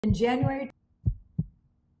In January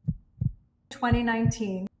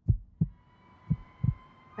 2019,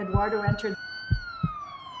 Eduardo entered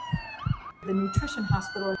the nutrition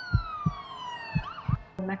hospital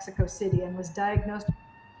in Mexico City and was diagnosed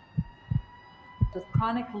with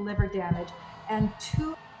chronic liver damage and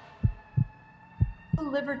 2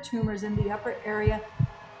 liver tumors in the upper area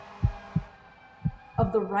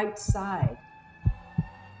of the right side.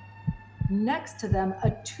 Next to them, a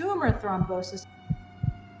tumor thrombosis.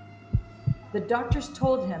 The doctors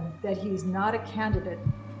told him that he's not a candidate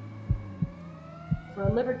for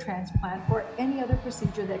a liver transplant or any other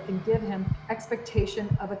procedure that can give him expectation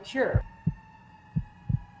of a cure.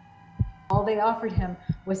 All they offered him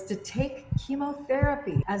was to take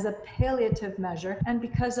chemotherapy as a palliative measure, and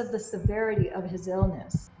because of the severity of his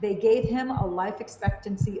illness, they gave him a life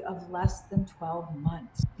expectancy of less than 12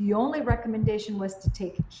 months. The only recommendation was to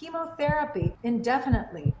take chemotherapy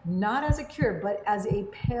indefinitely, not as a cure, but as a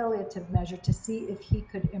palliative measure to see if he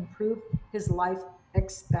could improve his life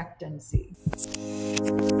expectancy.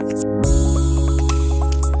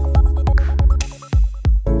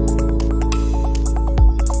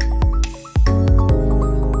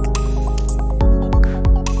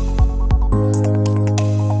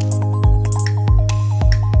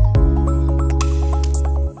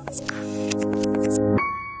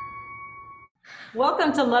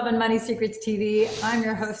 Welcome to Love and Money Secrets TV. I'm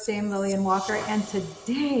your host, Dame Lillian Walker, and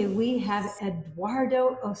today we have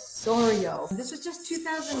Eduardo Osorio. This was just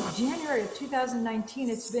January of 2019.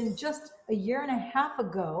 It's been just a year and a half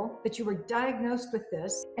ago that you were diagnosed with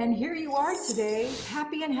this, and here you are today,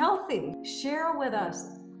 happy and healthy. Share with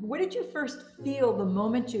us, what did you first feel the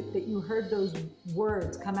moment that you heard those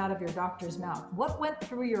words come out of your doctor's mouth? What went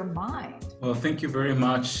through your mind? Well, thank you very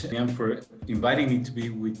much, Ian, for inviting me to be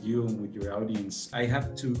with you and with your audience. I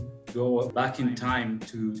have to go back in time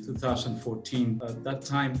to 2014. At that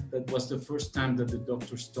time, that was the first time that the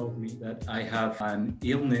doctors told me that I have an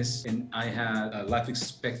illness and I had a life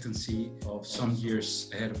expectancy of some years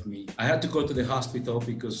ahead of me. I had to go to the hospital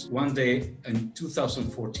because one day in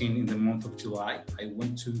 2014, in the month of July, I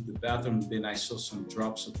went to the bathroom, then I saw some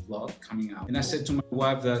drops of blood coming out. And I said to my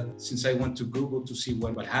wife that since I went to Google to see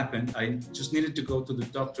what happened, I just needed to go to the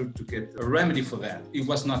doctor to get a remedy for that. It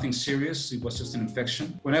was nothing serious, it was just an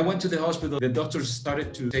infection. When I went to the hospital, the doctors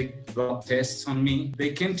started to take blood tests on me.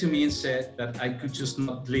 They came to me and said that I could just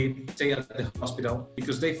not stay at the hospital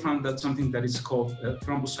because they found that something that is called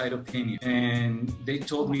thrombocytopenia. And they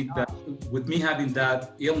told me that with me having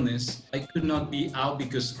that illness, I could not be out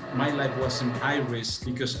because my life was in high risk,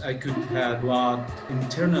 because I could have blood,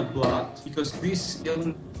 internal blood, because this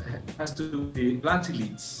illness has to do with the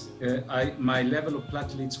platelets. My level of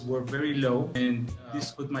platelets were very low, and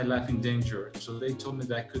this put my life in danger. So they told me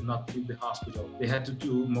that I could not leave the hospital. They had to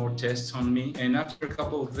do more tests on me. And after a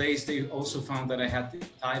couple of days, they also found that I had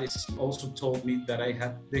hepatitis. Also told me that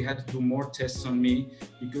they had to do more tests on me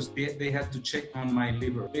because they had to check on my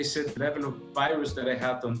liver. They said the level of virus that I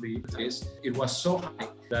had on the test, it was so high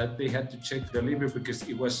that they had to check the liver because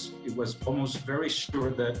it was almost very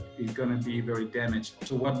sure that it's going to be very damaged.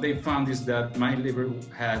 So what they found is that my liver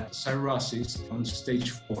had cirrhosis on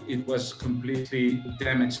stage 4. It was completely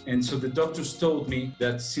damaged. And so the doctors told me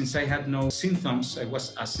that since I had no symptoms, I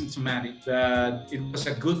was asymptomatic, that it was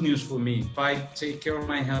a good news for me. If I take care of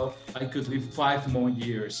my health, I could live 5 more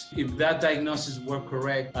years. If that diagnosis were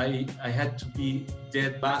correct, I had to be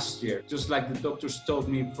dead last year, just like the doctors told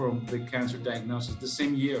me from the cancer diagnosis the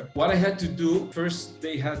same year. What I had to do, first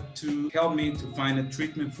they had to help me to find a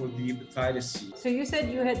treatment for the hepatitis C. So you said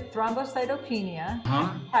you had thrombocytopenia,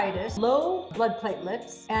 hepatitis, low blood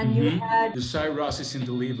platelets, and you had the cirrhosis in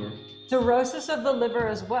the liver. Cirrhosis of the liver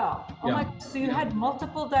as well. Oh my, so you had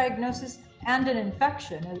multiple diagnoses and an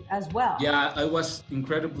infection as well. Yeah, I was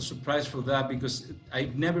incredibly surprised for that because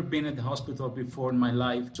I've never been at the hospital before in my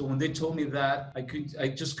life. So when they told me that, I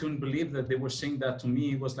just couldn't believe that they were saying that to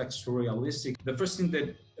me. It was like surrealistic. The first thing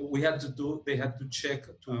that we had to do, they had to check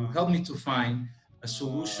to help me to find a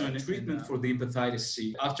solution, a treatment for the hepatitis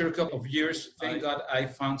C. After a couple of years, thank God I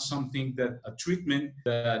found a treatment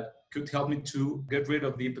that could help me to get rid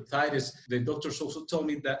of the hepatitis. The doctors also told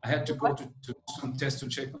me that I had to go to some tests to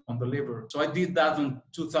check on the liver. So I did that in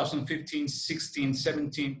 2015, 16,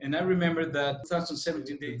 17. And I remember that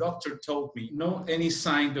 2017, the doctor told me, no any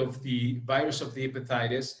sign of the virus of the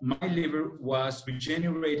hepatitis. My liver was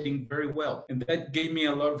regenerating very well. And that gave me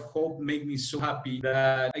a lot of hope, made me so happy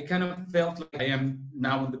that I kind of felt like I am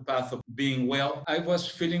now on the path of being well. I was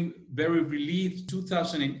feeling very relieved.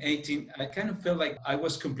 2018, I kind of felt like I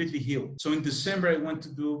was completely healed. So in December, I went to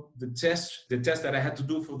do the test that I had to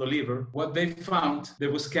do for the liver. What they found,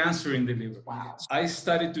 there was cancer in the liver. Wow. I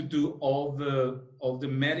started to do all the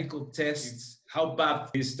medical tests, how bad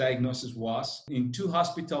this diagnosis was, in 2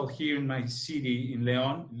 hospitals here in my city, in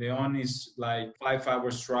León. León is like 5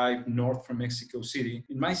 hours drive north from Mexico City.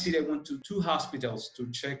 In my city, I went to 2 hospitals to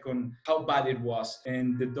check on how bad it was.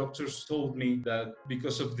 And the doctors told me that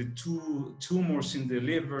because of the 2 tumors in the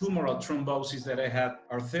liver, tumoral thrombosis that I had,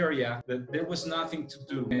 arteria, that there was nothing to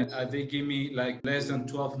do. And they gave me like less than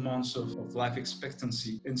 12 months of life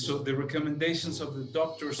expectancy. And so the recommendations of the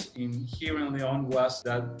doctors here in León was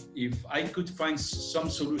that if I could find some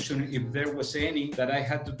solution, if there was any, that I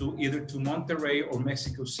had to do either to Monterrey or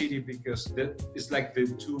Mexico City, because that is like the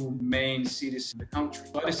 2 main cities in the country.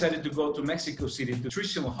 So I decided to go to Mexico City, the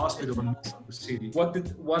nutritional hospital in Mexico City. What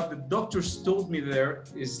the doctors told me there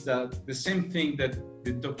is that the same thing that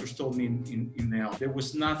the doctors told me in León. There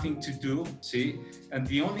was nothing to do, see? And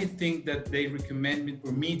the only thing that they recommended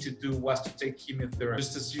for me to do was to take chemotherapy.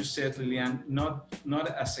 Just as you said, Lilian, not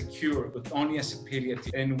as a cure, but only as a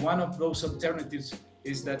palliative. And one of those alternatives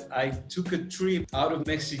is that I took a trip out of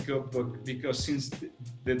Mexico, but because since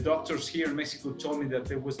the doctors here in Mexico told me that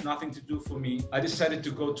there was nothing to do for me, I decided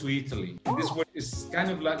to go to Italy. And this is kind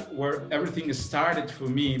of like where everything started for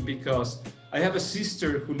me, because I have a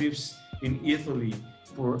sister who lives in Italy.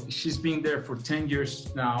 She's been there for 10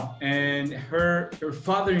 years now, and her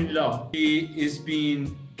father-in-law, he is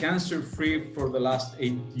being cancer-free for the last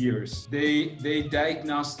 8 years. They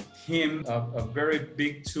diagnosed him a very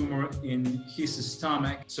big tumor in his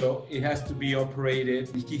stomach, so it has to be operated.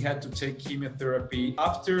 He had to take chemotherapy.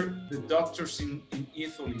 After the doctors in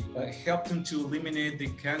Italy helped him to eliminate the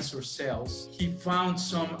cancer cells, he found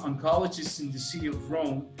some oncologists in the city of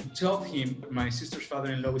Rome who told him, my sister's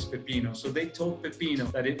father-in-law is Peppino, so they told Peppino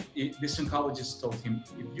that this oncologist told him,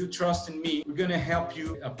 if you trust in me, we're gonna help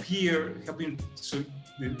you so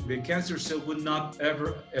the cancer cell would not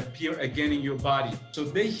ever appear again in your body. So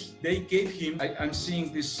they gave him, I'm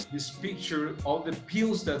seeing this picture, all the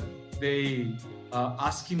pills that they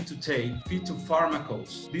asked him to take,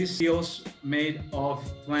 phytopharmaceuticals. These pills made of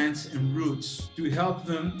plants and roots to help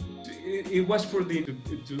them. It was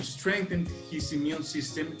to strengthen his immune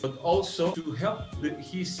system, but also to help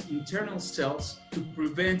his internal cells to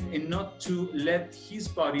prevent and not to let his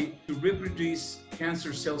body to reproduce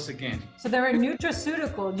cancer cells again. So they're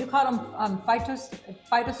nutraceutical. You call them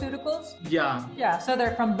phytoceuticals? Yeah. Yeah, so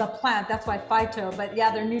they're from the plant. That's why phyto. But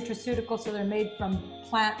yeah, they're nutraceutical, so they're made from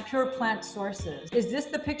pure plant sources. Is this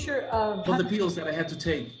the picture of... All the pills that I had to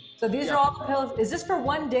take. So these are all the pills. Is this for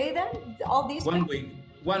one day then? All these? 1 week.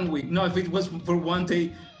 1 week. No, if it was for 1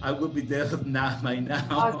 day, I would be dead by now.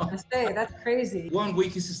 I was gonna say, that's crazy. 1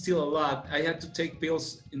 week is still a lot. I had to take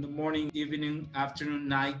pills in the morning, evening, afternoon,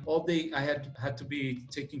 night. All day I had to be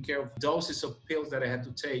taking care of doses of pills that I had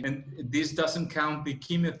to take. And this doesn't count the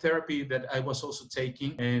chemotherapy that I was also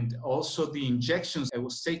taking, and also the injections I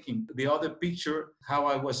was taking. The other picture, how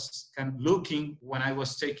I was kind of looking when I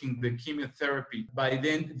was taking the chemotherapy. By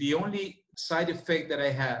then, the only side effect that I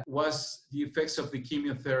had was the effects of the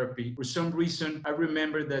chemotherapy. For some reason, I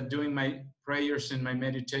remember that during my prayers and my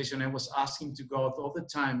meditation, I was asking to God all the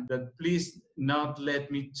time that please not let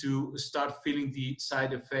me to start feeling the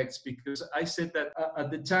side effects, because I said that at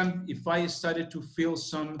the time, if I started to feel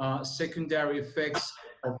some secondary effects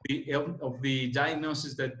of the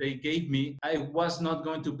diagnosis that they gave me, I was not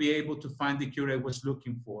going to be able to find the cure I was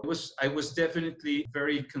looking for. I was definitely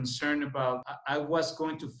very concerned about, I was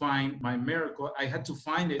going to find my miracle. I had to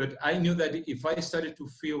find it, but I knew that if I started to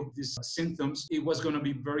feel these symptoms, it was going to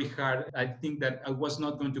be very hard. I think that I was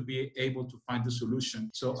not going to be able to find the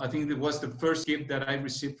solution. So I think that was the first gift that I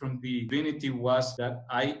received from the divinity, was that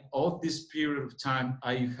all this period of time,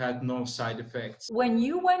 I had no side effects. When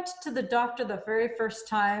you went to the doctor the very first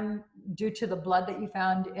time, due to the blood that you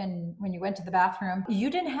found when you went to the bathroom, you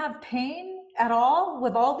didn't have pain at all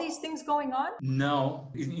with all these things going on? No,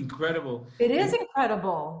 it's incredible. It is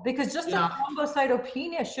incredible, because just the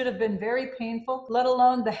thrombocytopenia should have been very painful, let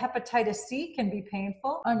alone the hepatitis C can be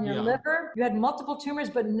painful on your liver. You had multiple tumors,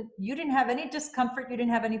 but you didn't have any discomfort. You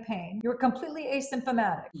didn't have any pain. You were completely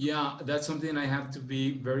asymptomatic. Yeah, that's something I have to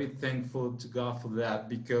be very thankful to God for that,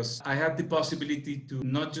 because I have the possibility to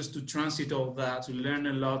not just to transit all that, to learn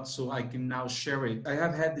a lot so I can now share it. I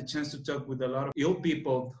have had the chance to talk with a lot of ill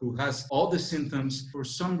people who has all the symptoms. For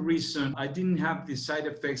some reason, I didn't have the side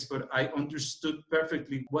effects, but I understood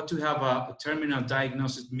perfectly what to have a terminal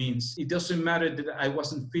diagnosis means. It doesn't matter that I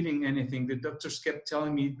wasn't feeling anything. The doctors kept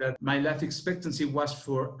telling me that my life expectancy was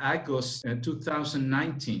for August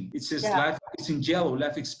 2019. It says life is in yellow,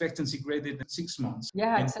 life expectancy greater than 6 months.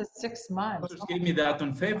 Yeah, it says 6 months. Doctors gave me that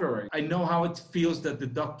on February. I know how it feels that the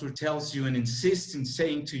doctor tells you and insists in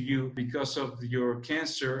saying to you, because of your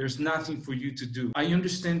cancer, there's nothing for you to do. I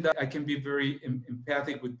understand that. I can be very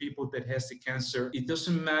empathic with people that has the cancer. It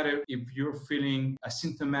doesn't matter if you're feeling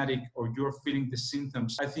asymptomatic or you're feeling the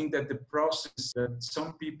symptoms. I think that the process that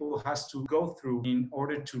some people has to go through in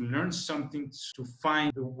order to learn something, to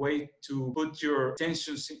find a way to put your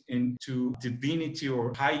attentions into divinity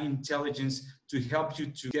or high intelligence to help you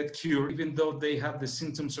to get cured, even though they have the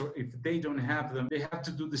symptoms, or if they don't have them, they have to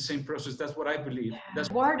do the same process. That's what I believe.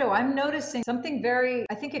 Eduardo, I'm noticing something very,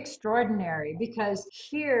 I think, extraordinary, because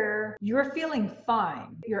here you're feeling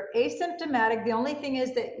fine. You're asymptomatic. The only thing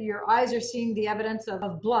is that your eyes are seeing the evidence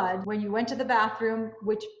of blood when you went to the bathroom,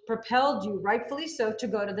 which propelled you, rightfully so, to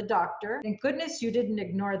go to the doctor. Thank goodness you didn't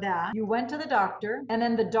ignore that. You went to the doctor, and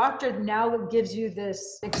then the doctor now gives you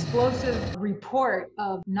this explosive report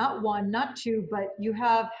of not one, not two, but you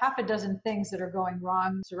have half a dozen things that are going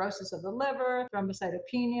wrong. Cirrhosis of the liver,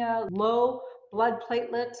 thrombocytopenia, low blood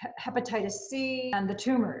platelets, hepatitis C, and the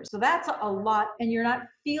tumors. So that's a lot, and you're not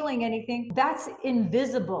feeling anything. That's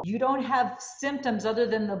invisible. You don't have symptoms other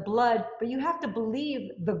than the blood, but you have to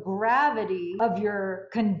believe the gravity of your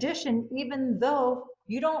condition, even though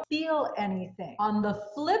you don't feel anything. On the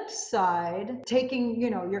flip side, taking,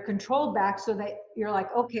 your control back so that you're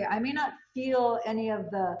like, okay, I may not feel any of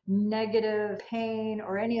the negative pain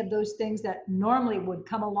or any of those things that normally would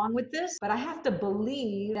come along with this, but I have to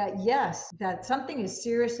believe that, yes, that something is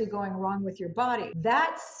seriously going wrong with your body.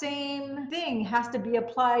 That same thing has to be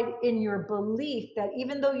applied in your belief that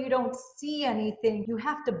even though you don't see anything, you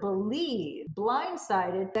have to believe,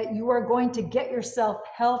 blindsided, that you are going to get yourself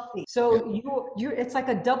healthy. So it's like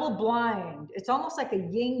a double blind. It's almost like a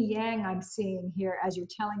yin yang I'm seeing here as you're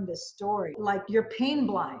telling this story. Like you're pain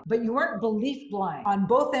blind, but you weren't belief blind. On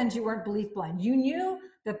both ends, you weren't belief blind. You knew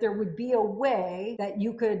that there would be a way that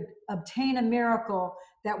you could obtain a miracle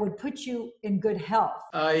that would put you in good health.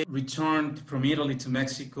 I returned from Italy to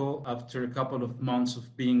Mexico after a couple of months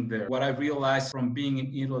of being there. What I realized from being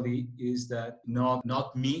in Italy is that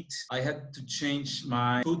not meat. I had to change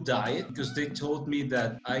my food diet because they told me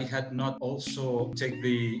that I had not also take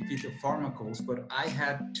the phytopharmaceuticals, but I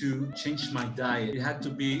had to change my diet. It had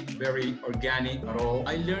to be very organic at all.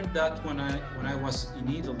 I learned that when I was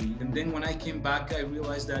in Italy, and then when I came back, I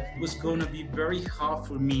realized that it was going to be very hard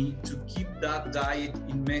for me to keep that diet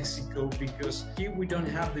in Mexico, because here we don't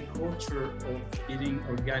have the culture of eating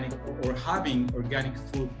organic or having organic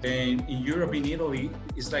food. And in Europe, in Italy,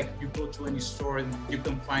 it's like you go to any store and you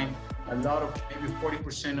can find a lot of, maybe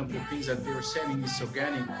 40% of the things that they're selling is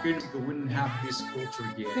organic. Here we wouldn't have this culture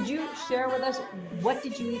yet. Could you share with us, what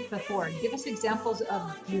did you eat before? Give us examples of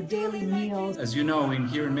your daily meals. As you know,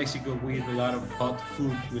 here in Mexico, we eat a lot of hot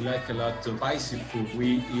food. We like a lot of spicy food.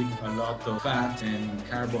 We eat a lot of fat and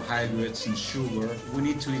carbohydrates and sugar. We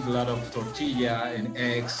need to eat a lot of tortilla and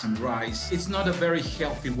eggs and rice. It's not a very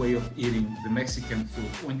healthy way of eating the Mexican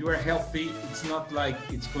food. When you are healthy, it's not like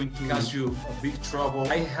it's going to cause you a big trouble.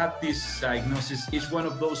 I had this diagnosis. Each one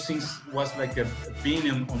of those things was like a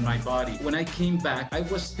venom on my body. When I came back, I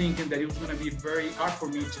was thinking that it was going to be very hard for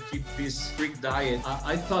me to keep this strict diet.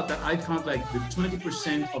 I thought that I found like the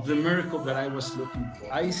 20% of the miracle that I was looking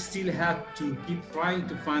for. I still had to keep trying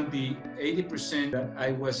to find the 80% that I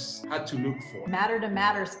had to look for. Matter to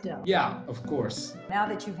matter still. Yeah, of course. Now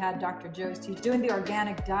that you've had Dr. Joe's teach, doing the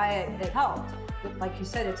organic diet that helped. But like you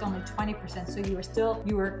said, it's only 20%. So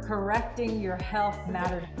you were correcting your health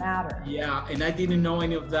matter to matter. Yeah, and I didn't know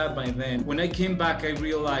any of that by then. When I came back, I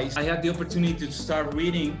realized I had the opportunity to start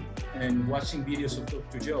reading and watching videos of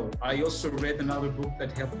Dr. Joe. I also read another book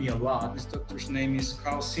that helped me a lot. This doctor's name is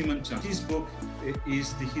Carl Simonton. His book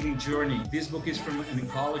is The Healing Journey. This book is from an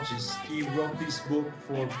oncologist. He wrote this book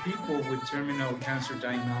for people with terminal cancer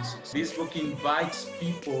diagnosis. This book invites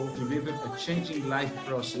people to live a changing life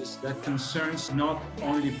process that concerns not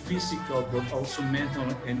only physical but also mental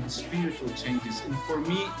and spiritual changes. And for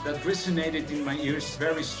me, that resonated in my ears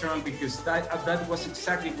very strong, because that was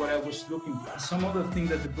exactly what I was looking for. Some other thing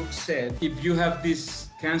that the book said, if you have this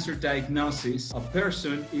cancer diagnosis, a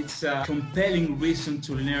person, it's a compelling reason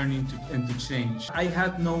to learn and to change. I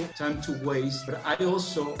had no time to waste, but I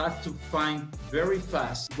also had to find very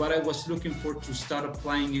fast what I was looking for to start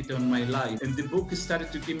applying it on my life. And the book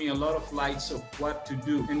started to give me a lot of lights of what to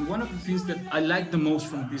do. And one of the things that I like the most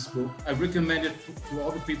from this book, I recommend it to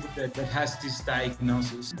all the people that has this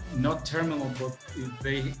diagnosis, not terminal, but if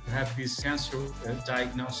they have this cancer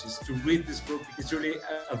diagnosis, to read this book. It's really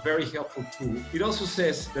a very helpful tool. It also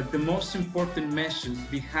says that the most important message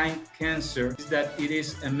behind cancer is that it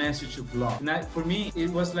is a message of love. And for me, it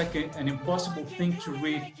was like an impossible thing to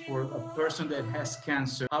read for a person that has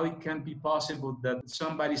cancer, how it can be possible that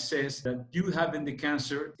somebody says that you having the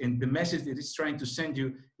cancer and the message that it's trying to send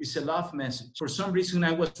you is a love message. For some reason,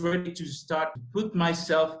 I was ready to start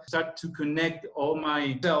to connect all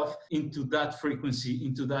myself into that frequency,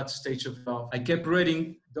 into that stage of love. I kept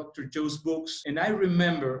reading Dr. Joe's books. And I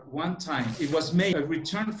remember one time, it was May, I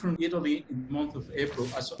returned from Italy in the month of April.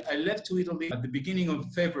 So I left to Italy at the beginning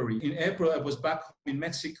of February. In April, I was back home in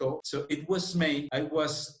Mexico. So it was May. I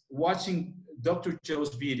was watching Dr.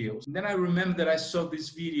 Joe's videos. And then I remember that I saw this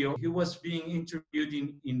video. He was being interviewed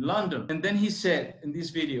in London. And then he said in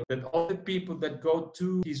this video that all the people that go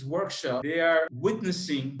to his workshop, they are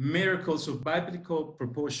witnessing miracles of biblical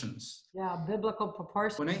proportions. Yeah, biblical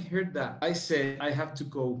proportions. When I heard that, I said, I have to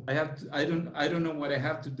go. I don't know what I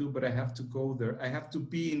have to do, but I have to go there. I have to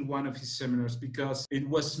be in one of his seminars because it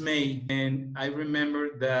was May. And I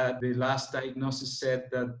remember that the last diagnosis said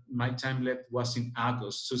that my time left was in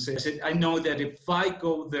August. So I said, I know that if I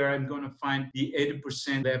go there, I'm going to find the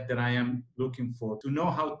 80% left that I am looking for, to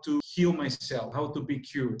know how to heal myself, how to be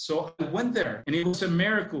cured. So I went there, and it was a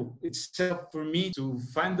miracle itself for me to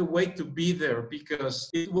find the way to be there, because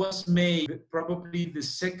it was May, probably the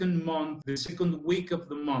second week of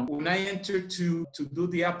the month, when I entered to do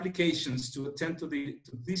the applications to attend to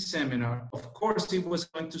this seminar. Of course, it was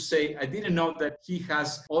going to say, I didn't know that he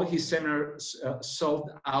has all his seminars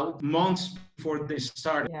sold out months before they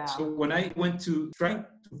started. Yeah. So when I went to try to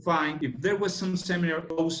find if there was some seminar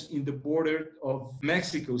close in the border of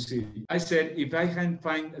Mexico City, I said, if I can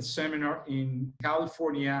find a seminar in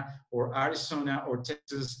California or Arizona or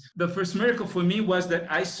Texas. The first miracle for me was that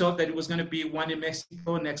I saw that it was going to be one in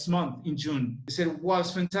Mexico next month in June. I said, wow,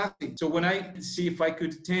 it's fantastic. So when I see if I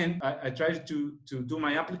could attend, I tried to do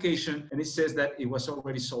my application, and it says that it was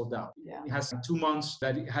already sold out. Yeah. It has 2 months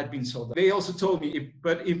that it had been sold out. They also told me,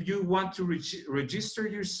 if you want to register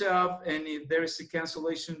yourself, and if there is a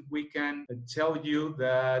cancellation, we can tell you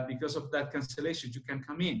that because of that cancellation, you can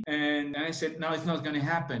come in. And I said, no, it's not going to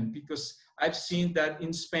happen, because I've seen that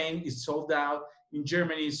in Spain it's sold out, in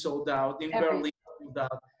Germany it's sold out, in Berlin it's sold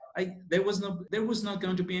out. There was not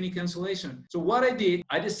going to be any cancellation. So what I did,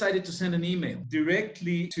 I decided to send an email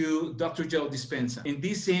directly to Dr. Joe Dispenza. In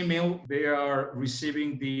this email, they are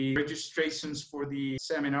receiving the registrations for the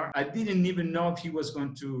seminar. I didn't even know if he was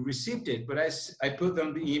going to receive it, but I put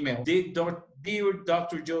on the email, Dear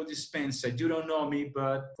Dr. Joe Dispenza, you don't know me,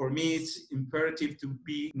 but for me, it's imperative to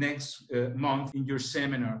be next month in your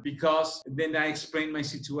seminar, because then I explained my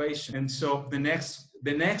situation. And so the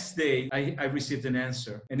next day, I received an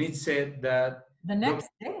answer, and it said that the next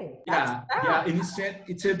day. Yeah, and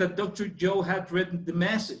it said that Dr. Joe had written the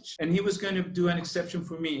message, and he was going to do an exception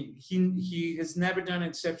for me. He has never done an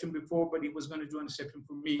exception before, but he was going to do an exception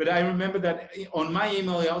for me. But I remember that on my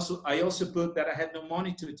email, I also put that I had no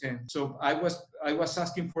money to attend, so I was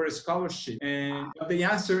asking for a scholarship, and the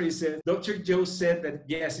answer is that Dr. Joe said that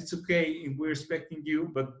yes, it's okay, and we're expecting you,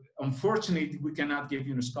 but unfortunately, we cannot give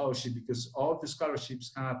you a scholarship because all the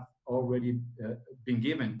scholarships have already been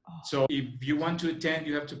given. So if you want to attend,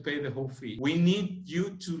 you have to pay the whole fee. We need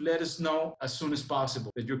you to let us know as soon as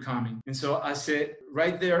possible that you're coming. And so I said,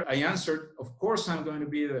 right there, I answered, of course I'm going to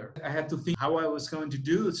be there. I had to think how I was going to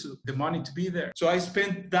do the money to be there. So I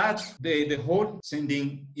spent that day, the whole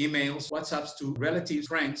sending emails, WhatsApps to relatives,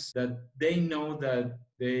 friends that they know that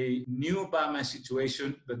they knew about my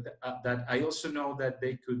situation, but that I also know that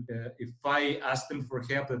they could, if I asked them for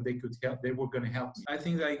help, that they could help, they were going to help me. I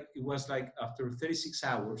think it was like after 36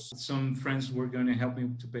 hours, some friends were going to help me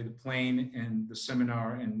to pay the plane and the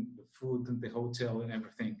seminar and the food and the hotel and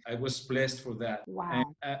everything. I was blessed for that. Wow.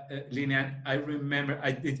 And Lina, I remember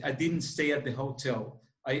I didn't stay at the hotel.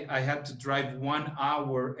 I had to drive 1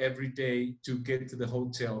 hour every day to get to the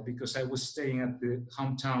hotel because I was staying at the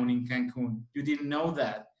hometown in Cancun. You didn't know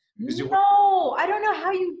that? No, I don't know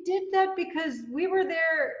how you did that, because we were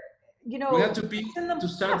there, we had to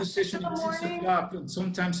start the session at 6 o'clock and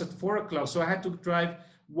sometimes at 4 o'clock. So I had to drive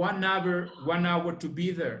 1 hour to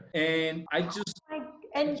be there. And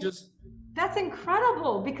That's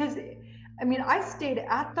incredible because I mean, I stayed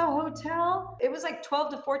at the hotel. It was like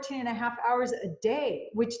 12 to 14 and a half hours a day,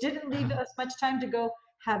 which didn't leave us much time to go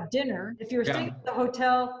have dinner. If you were staying Yeah. at the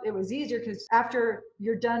hotel, it was easier because after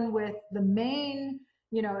you're done with the main,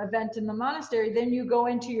 event in the monastery, then you go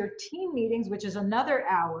into your team meetings, which is another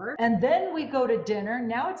hour. And then we go to dinner.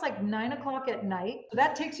 Now it's like 9 o'clock at night. So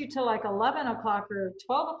that takes you to like 11 o'clock or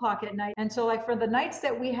 12 o'clock at night. And so like for the nights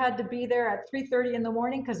that we had to be there at 3:30 in the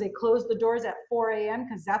morning, because they closed the doors at 4 a.m.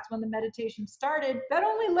 because that's when the meditation started, that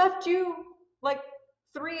only left you like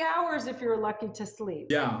 3 hours if you're lucky to sleep.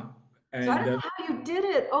 Yeah. So I And don't know how you did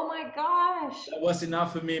it. Oh my gosh. that was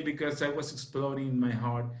enough for me because I was exploding in my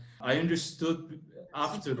heart. I understood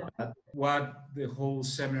after that what the whole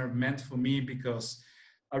seminar meant for me, because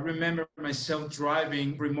I remember myself driving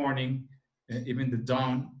every morning, even the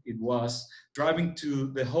dawn it was, driving to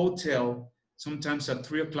the hotel, sometimes at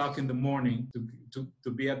 3 o'clock in the morning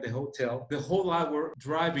to be at the hotel. The whole hour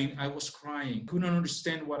driving, I was crying. Couldn't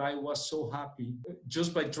understand why I was so happy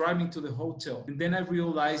just by driving to the hotel. And then I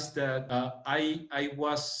realized that I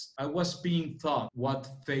was being taught what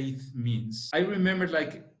faith means. I remember,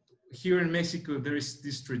 like, here in Mexico, there is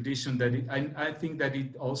this tradition that I think that it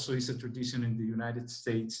also is a tradition in the United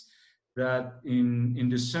States, that in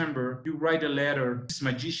December, you write a letter. These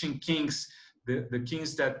magician kings, the kings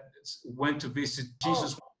that went to visit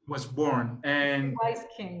Jesus was born. And Wise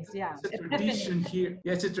kings, yeah. it's a tradition here.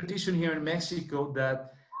 Yeah, it's a tradition here in Mexico that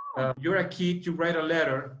you're a kid, you write a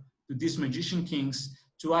letter to these magician kings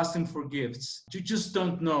to ask them for gifts. You just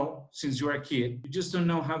don't know, since you're a kid, you just don't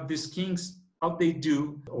know how these kings, how they do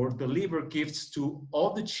or deliver gifts to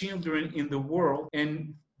all the children in the world.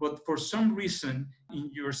 But for some reason, in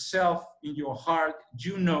yourself, in your heart,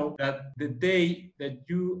 you know that the day that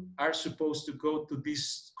you are supposed to go to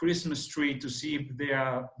this Christmas tree to see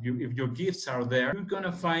if your gifts are there, you're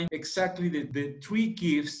gonna find exactly the three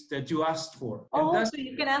gifts that you asked for. Oh, so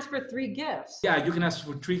you can ask for 3 gifts. Yeah, you can ask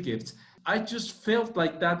for 3 gifts. I just felt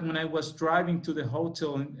like that when I was driving to the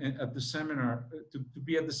hotel at the seminar, to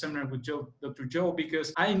be at the seminar with Dr. Joe, because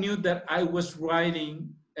I knew that I was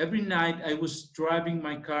writing. Every night I was driving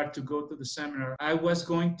my car to go to the seminar. I was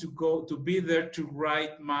going to be there to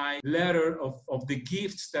write my letter of the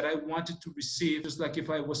gifts that I wanted to receive, just like if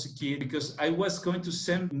I was a kid, because I was going to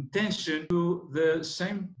send intention to the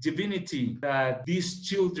same divinity that these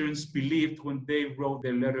children believed when they wrote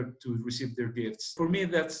their letter to receive their gifts. For me,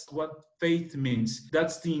 that's what faith means.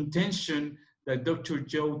 That's the intention that Dr.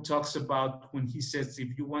 Joe talks about when he says,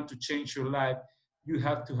 if you want to change your life, you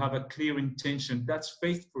have to have a clear intention. That's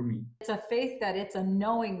faith for me. It's a faith that it's a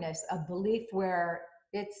knowingness, a belief where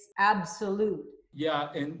it's absolute.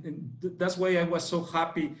 Yeah, and that's why I was so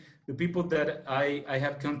happy. The people that I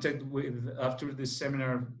have contact with after this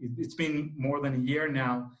seminar, it's been more than a year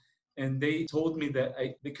now, and they told me that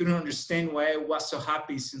they couldn't understand why I was so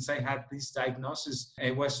happy since I had this diagnosis.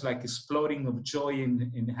 I was like exploding of joy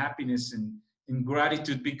and happiness and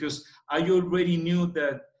gratitude, because I already knew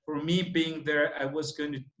that for me being there, I was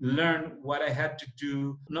going to learn what I had to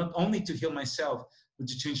do, not only to heal myself, but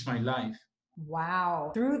to change my life.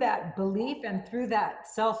 Wow. Through that belief and through that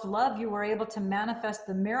self-love, you were able to manifest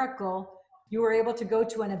the miracle. You were able to go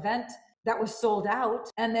to an event that was sold out,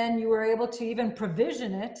 and then you were able to even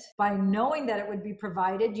provision it by knowing that it would be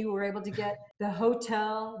provided. You were able to get the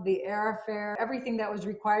hotel, the airfare, everything that was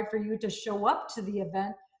required for you to show up to the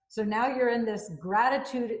event. So now you're in this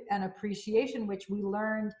gratitude and appreciation, which we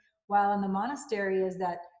learned while in the monastery, is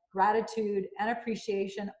that gratitude and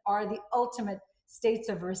appreciation are the ultimate states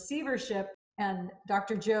of receivership. And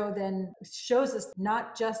Dr. Joe then shows us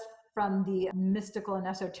not just from the mystical and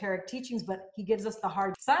esoteric teachings, but he gives us the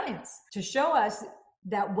hard science to show us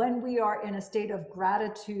that when we are in a state of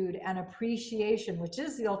gratitude and appreciation, which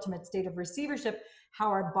is the ultimate state of receivership, how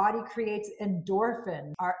our body creates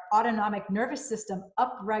endorphin, our autonomic nervous system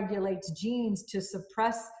upregulates genes to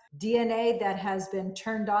suppress DNA that has been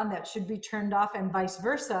turned on that should be turned off, and vice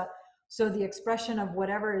versa. So the expression of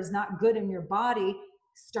whatever is not good in your body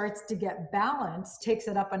starts to get balanced, takes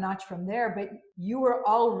it up a notch from there. But you were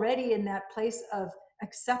already in that place of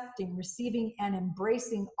accepting, receiving, and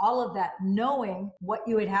embracing all of that, knowing what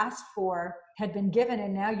you had asked for had been given.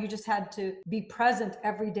 And now you just had to be present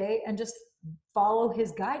every day and just follow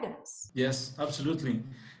his guidance. Yes, absolutely.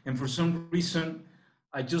 And for some reason,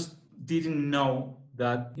 I just didn't know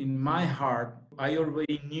that in my heart, I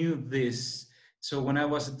already knew this. So when I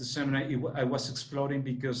was at the seminar, I was exploding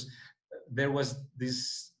because there was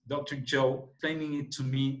this Dr. Joe explaining it to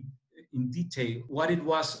me in detail, what it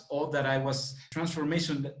was, all that I was,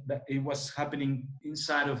 transformation that it was happening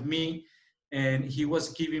inside of me. And he was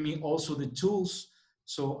giving me also the tools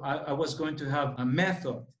So I was going to have a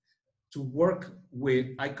method to work with.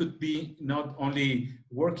 I could be not only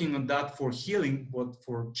working on that for healing, but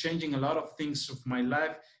for changing a lot of things of my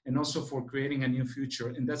life and also for creating a new future.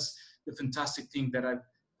 And that's the fantastic thing that I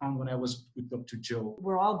found when I was with Dr. Joe.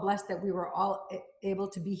 We're all blessed that we were all able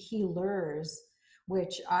to be healers,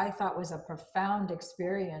 which I thought was a profound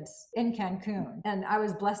experience in Cancun. And I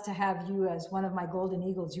was blessed to have you as one of my golden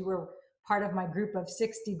eagles. You were part of my group of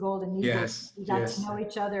 60 golden eagles. Yes, we got to know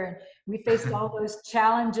each other, and we faced all those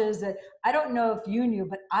challenges that I don't know if you knew,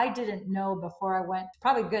 but I didn't know before I went.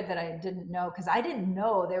 Probably good that I didn't know, because I didn't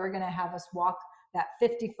know they were going to have us walk that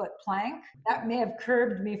 50-foot plank. That may have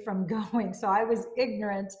curbed me from going. So I was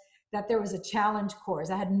ignorant that there was a challenge course.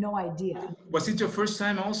 I had no idea. Was it your first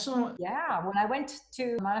time also? Yeah, when I went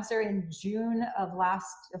to the monastery in June of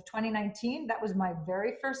 2019, that was my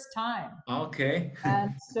very first time. Okay.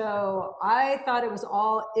 And so I thought it was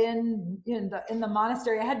all in the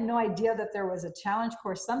monastery. I had no idea that there was a challenge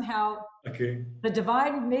course. Somehow, okay, the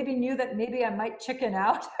divine maybe knew that maybe I might chicken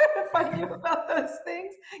out if I knew about those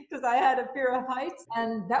things, because I had a fear of heights.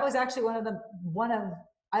 And that was actually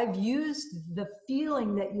I've used the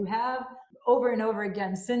feeling that you have over and over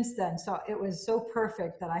again since then. So it was so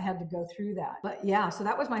perfect that I had to go through that. But yeah, so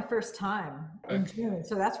that was my first time in June.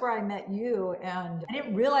 So that's where I met you. And I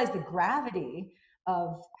didn't realize the gravity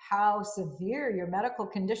of how severe your medical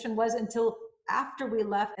condition was until after we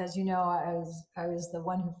left. As you know, I was the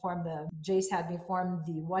one who Jace had me form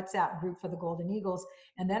the WhatsApp group for the Golden Eagles.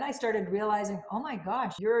 And then I started realizing, oh my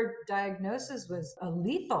gosh, your diagnosis was a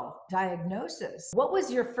lethal diagnosis. What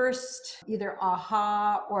was your first either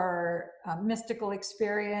aha or mystical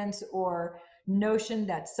experience or notion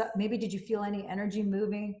that maybe did you feel any energy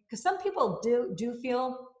moving? Because some people do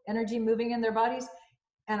feel energy moving in their bodies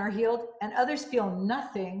and are healed, and others feel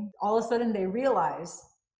nothing. All of a sudden they realize.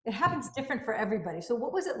 It happens different for everybody. So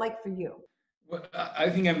what was it like for you? Well, I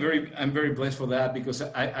think I'm very blessed for that, because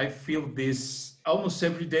I feel this almost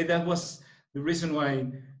every day. That was the reason why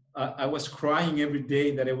I was crying every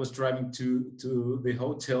day that I was driving to the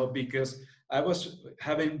hotel, because I was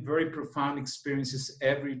having very profound experiences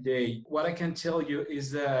every day. What I can tell you is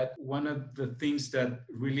that one of the things that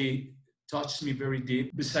really touched me very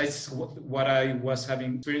deep, besides what I was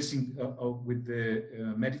experiencing with the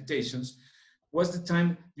meditations, was the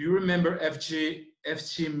time. Do you remember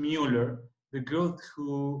F.G. Mueller, the girl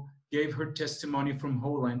who gave her testimony from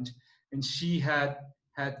Holland, and she had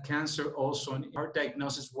cancer also, and her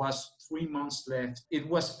diagnosis was 3 months left. It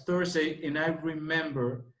was Thursday, and I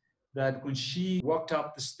remember that when she walked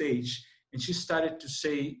up the stage and she started to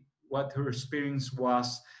say what her experience was,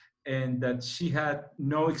 and that she had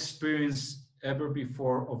no experience ever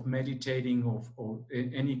before of meditating or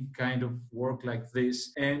any kind of work like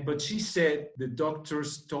this. But she said the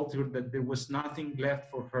doctors told her that there was nothing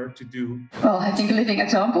left for her to do. Well, I think a living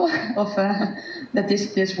example of that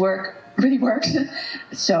this work really works.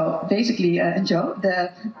 So basically, Joe,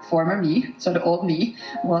 the former me, so the old me,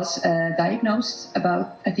 was diagnosed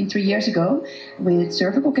about, I think, 3 years ago with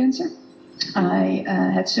cervical cancer. I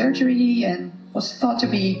had surgery and was thought to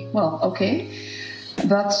be, well, okay.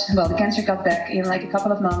 But, well, the cancer got back in like a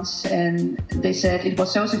couple of months, and they said it was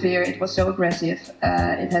so severe, it was so aggressive.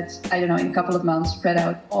 It had, I don't know, in a couple of months spread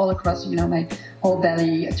out all across, my whole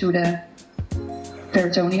belly to the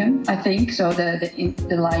peritoneum, I think. So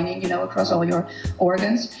the lining, across all your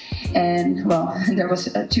organs. And, well, there was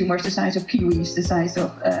tumors the size of kiwis, the size of,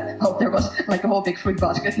 there was like a whole big fruit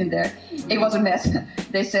basket in there. It was a mess.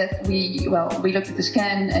 They said, we looked at the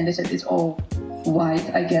scan, and they said it's all white.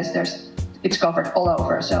 I guess it's covered all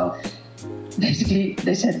over. So basically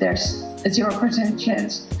they said there's a 0%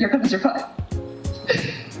 chance you're going to survive.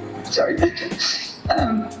 Sorry.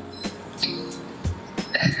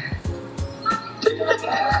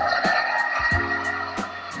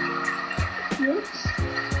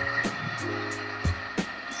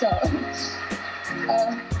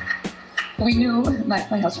 We knew, my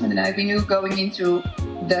husband and I, we knew going into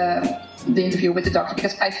the interview with the doctor,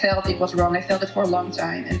 because I felt it was wrong. I felt it for a long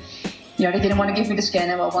time. And they didn't want to give me the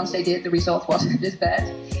scan, and well, once they did, the result wasn't this bad.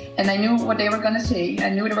 And I knew what they were going to say.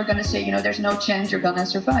 I knew they were going to say, there's no chance you're going to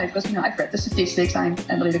survive, because, I've read the statistics, I'm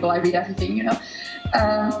analytical, I read everything,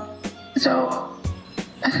 So,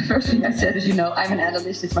 first thing I said is, I'm an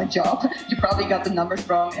analyst, it's my job. You probably got the numbers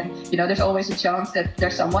wrong, and, there's always a chance that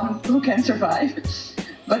there's someone who can survive.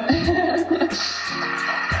 But,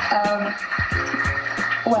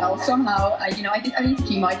 well, somehow, I did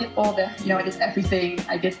chemo, I did all the, I did everything.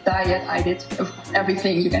 I did diet, I did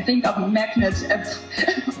everything you can think of, magnets,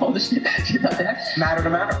 all the shit out there. Matter to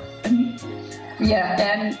matter. Yeah,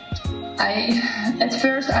 and at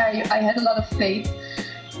first I had a lot of faith,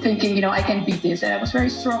 thinking, you know, I can beat this. And I was very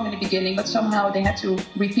strong in the beginning, but somehow they had to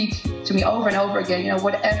repeat to me over and over again, you know,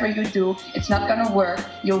 whatever you do, it's not going to work.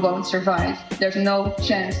 You won't survive. There's no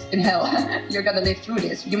chance in hell you're going to live through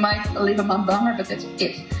this. You might live a month longer, but that's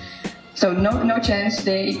it. So no chance.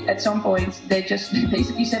 They, at some point, they just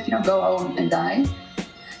basically said, you know, go home and die.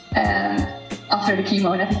 After the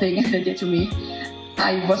chemo and everything they did to me,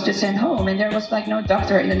 I was just sent home, and there was like no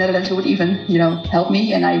doctor in the Netherlands who would even, you know, help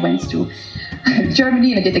me. And I went to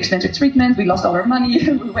Germany and I did expensive treatment. We lost all our money.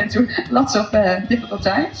 We went through lots of difficult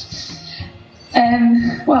times.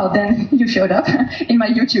 And well, then you showed up in my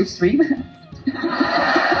YouTube stream.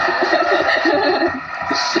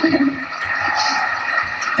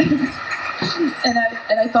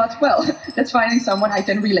 And I thought, well, that's finding someone I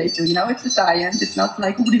can relate to. You know, it's the science. It's not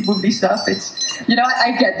like woody stuff. It's, you know,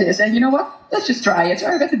 I get this. And you know what? Let's just try it. So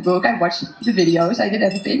I read the book. I watched the videos. I did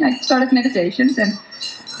everything. I started meditations. And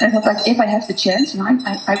I thought, like, if I have the chance, you know,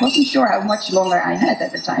 I wasn't sure how much longer I had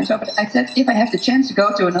at the time. So but I said, if I have the chance to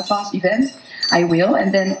go to an advanced event, I will.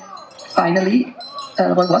 And then finally,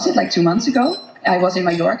 what was it, like 2 months ago, I was in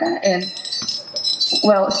Mallorca. And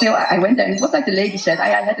well, still, I went there, and it was like the lady said, I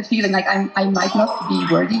had the feeling like I might not be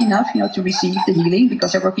worthy enough, you know, to receive the healing,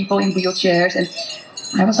 because there were people in wheelchairs, and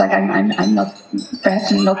I was like, I'm not,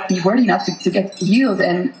 perhaps not be worthy enough to get healed.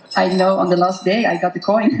 And I know on the last day I got the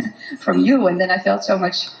coin from you, and then I felt so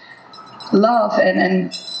much love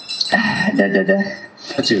and the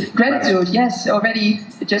gratitude, yes, already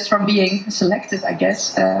just from being selected, I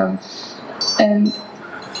guess, and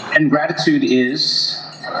gratitude is.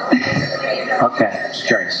 Okay, just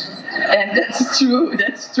curious. And that's true,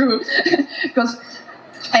 because,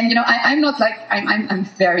 and you know, I'm not like, I'm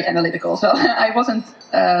very analytical, so I wasn't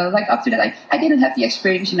like up to that. I didn't have the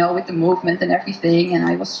experience, you know, with the movement and everything, and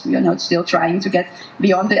I was, you know, still trying to get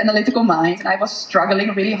beyond the analytical mind, and I was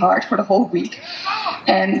struggling really hard for the whole week.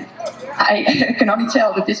 And I can only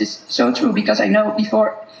tell that this is so true, because I know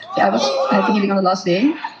before I had the healing on the last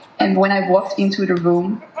day, and when I walked into the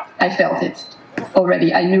room, I felt it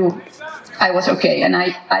already. I knew I was okay, and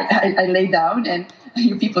I lay down, and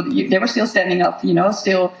you people, they were still standing up, you know,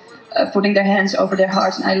 still putting their hands over their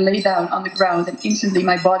hearts, and I lay down on the ground, and instantly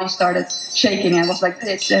my body started shaking. I was like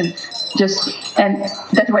this, and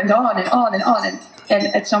that went on and on and on, and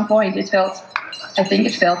at some point it felt, I think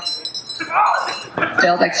it felt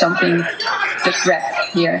like something just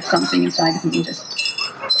grabbed here, something inside of me just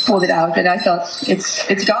pulled it out, and I thought,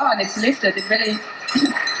 it's gone, it's lifted, it really.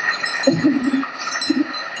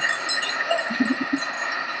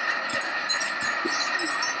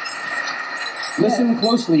 Listen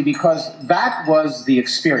closely, because that was the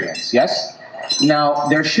experience, yes? Now,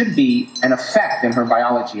 there should be an effect in her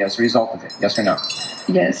biology as a result of it, yes or no?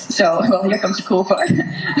 Yes, so, well, here comes the cool part.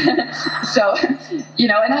 So, you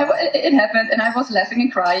know, and it happened, and I was laughing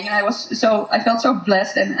and crying, and I felt so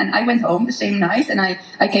blessed, and I went home the same night, and I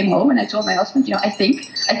came home, and I told my husband, you know, I think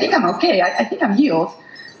I'm okay, I think I'm healed.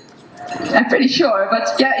 I'm pretty sure, but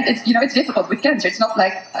yeah, it's, you know, it's difficult with cancer. It's not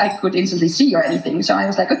like I could instantly see or anything. So I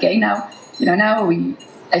was like, okay, now, you know,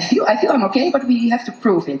 I feel I'm okay, but we have to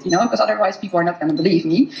prove it, you know, because otherwise people are not going to believe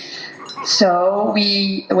me. So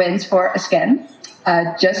we went for a scan,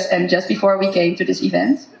 just before we came to this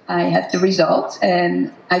event, I had the result,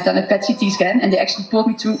 and I've done a PET CT scan, and they actually pulled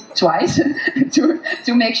me twice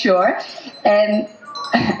to make sure, and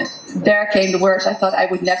there came the words I thought I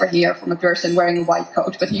would never hear from a person wearing a white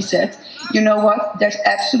coat, but he said, you know what, there's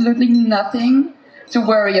absolutely nothing to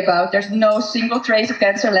worry about. There's no single trace of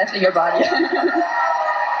cancer left in your body.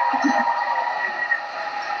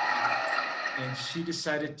 And she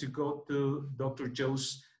decided to go to Dr.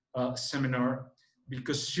 Joe's seminar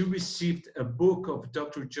because she received a book of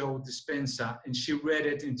Dr. Joe Dispenza, and she read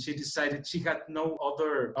it, and she decided she had no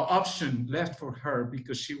other option left for her,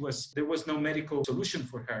 because there was no medical solution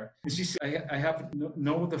for her. And she said, I have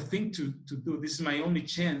no other thing to do. This is my only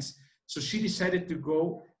chance. So she decided to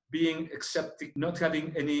go, being accepted, not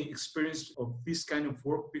having any experience of this kind of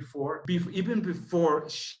work before. Even before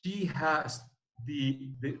she has the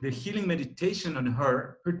healing meditation on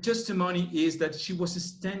her testimony is that she was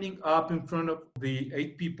standing up in front of the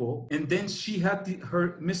 8 people, and then she had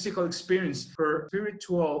her mystical experience. Her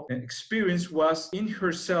spiritual experience was in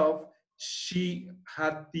herself. She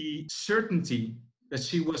had the certainty that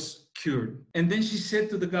she was cured. And then she said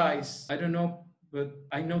to the guys, I don't know, but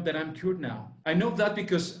I know that I'm cured now. I know that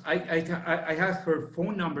because I have her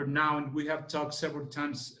phone number now, and we have talked several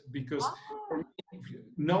times, because for me,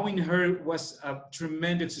 knowing her was a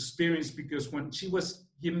tremendous experience, because when she was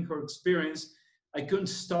giving her experience, I couldn't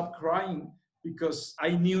stop crying, because I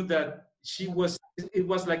knew that it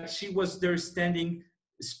was like she was there standing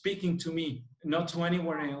speaking to me, not to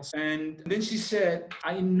anyone else. And then she said,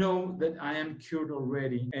 I know that I am cured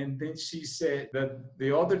already. And then she said that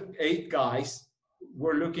the other 8 guys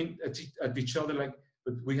were looking at each other like,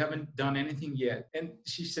 but we haven't done anything yet. And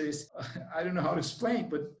she says, I don't know how to explain,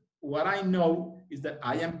 but what I know is that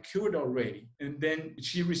I am cured already. And then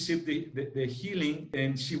she received the healing,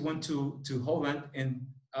 and she went to Holland. And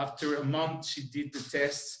after a month, she did the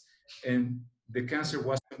tests, and the cancer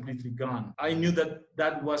was completely gone. I knew that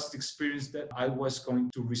that was the experience that I was going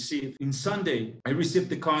to receive. In Sunday, I received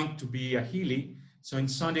the coin to be a healing. So in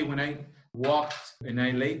Sunday, when I walked and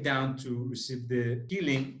I laid down to receive the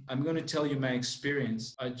healing, I'm going to tell you my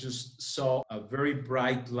experience. I just saw a very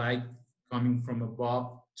bright light coming from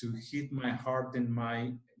above to hit my heart and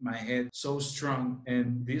my head so strong,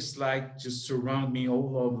 and this light just surrounded me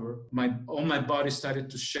all over. All my body started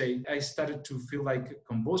to shake. I started to feel like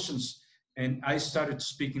convulsions, and I started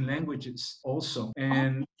speaking languages also.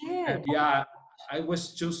 And yeah, I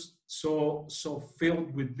was just so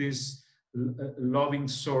filled with this loving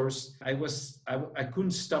source. I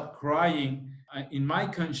couldn't stop crying. In my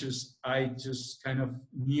conscience, I just kind of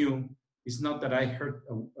knew. It's not that I heard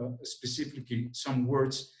specifically some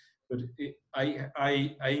words, but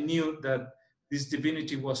I knew that this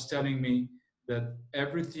divinity was telling me that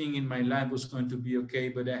everything in my life was going to be okay,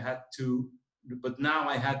 but now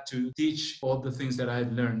I had to teach all the things that I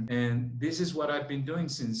had learned. And this is what I've been doing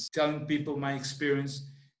since, telling people my experience.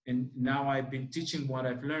 And now I've been teaching what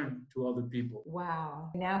I've learned to other people.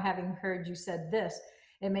 Wow. Now, having heard you said this,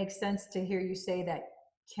 it makes sense to hear you say that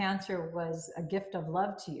cancer was a gift of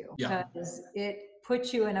love to you, because it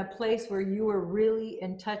put you in a place where you were really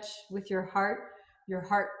in touch with your heart. Your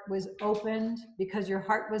heart was opened. Because your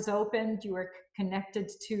heart was opened, you were connected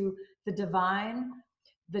to the divine.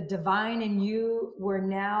 The divine in you were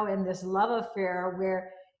now in this love affair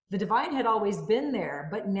where the divine had always been there,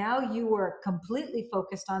 but now you were completely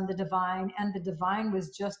focused on the divine, and the divine was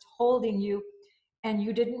just holding you, and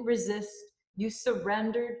you didn't resist. You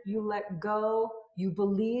surrendered, you let go, you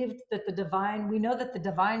believed that the divine, we know that the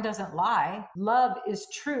divine doesn't lie. Love is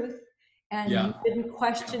truth. And you didn't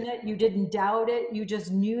question it, you didn't doubt it, you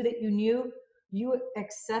just knew that you knew. You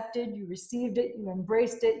accepted, you received it, you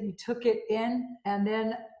embraced it, you took it in, and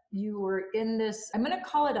then you were in this, I'm going to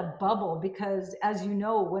call it a bubble, because as you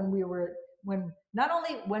know, not only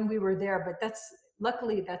when we were there, but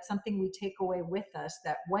luckily that's something we take away with us,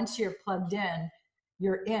 that once you're plugged in,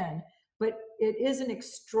 you're in. But it is an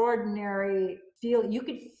extraordinary feel. You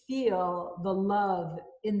could feel the love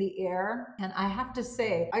in the air. And I have to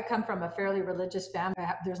say, I come from a fairly religious family.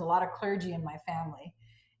 There's a lot of clergy in my family.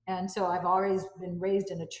 And so I've always been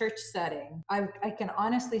raised in a church setting. I can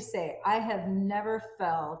honestly say I have never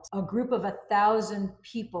felt a group of 1,000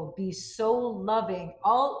 people be so loving.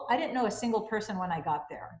 I didn't know a single person when I got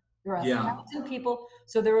there. There were 1,000 people,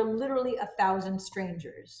 so there were literally 1,000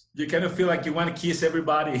 strangers. You kind of feel like you want to kiss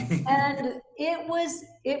everybody. And it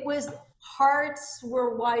was hearts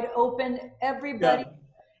were wide open, everybody.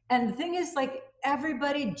 And the thing is, like,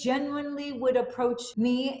 everybody genuinely would approach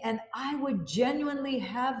me, and I would genuinely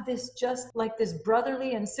have this, just like this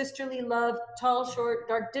brotherly and sisterly love, tall, short,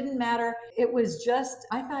 dark, didn't matter. It was just,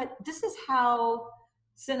 I thought, this is how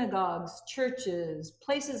synagogues, churches,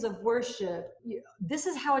 places of worship, this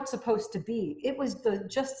is how it's supposed to be. It was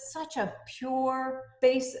just such a pure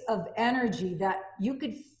space of energy that you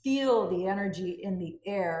could feel the energy in the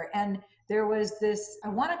air. And there was this, I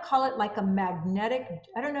want to call it like a magnetic,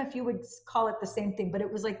 I don't know if you would call it the same thing, but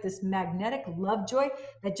it was like this magnetic love joy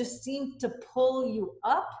that just seemed to pull you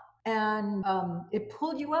up. And it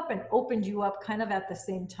pulled you up and opened you up kind of at the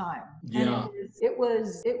same time. Yeah. And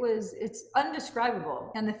it's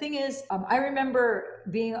undescribable. And the thing is, I remember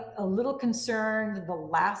being a little concerned the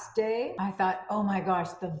last day. I thought, oh my gosh,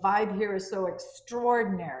 the vibe here is so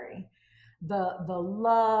extraordinary. The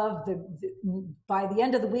love, by the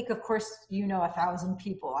end of the week, of course, 1,000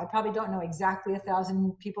 people. I probably don't know exactly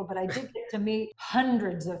 1,000 people, but I did get to meet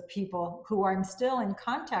hundreds of people who I'm still in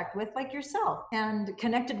contact with, like yourself, and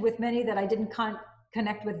connected with many that I didn't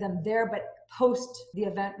connect with them there, but post the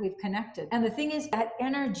event we've connected. And the thing is, that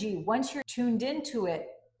energy, once you're tuned into it,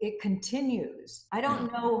 it continues. I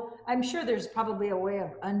don't know, I'm sure there's probably a way of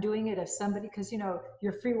undoing it if somebody, because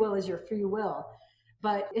your free will is your free will.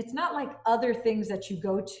 But it's not like other things that you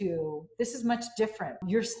go to. This is much different.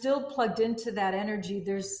 You're still plugged into that energy.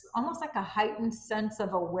 There's almost like a heightened sense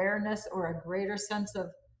of awareness, or a greater sense of,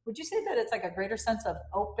 would you say that it's like a greater sense of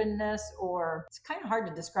openness? Or it's kind of hard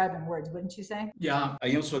to describe in words, wouldn't you say? Yeah,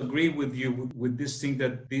 I also agree with you with this thing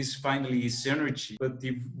that this finally is energy. But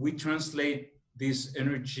if we translate this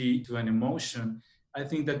energy to an emotion, I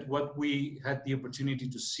think that what we had the opportunity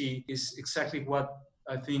to see is exactly what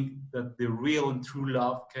I think that the real and true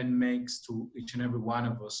love can make to each and every one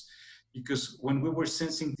of us. Because when we were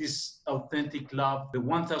sensing this authentic love, the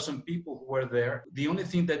 1,000 people who were there, the only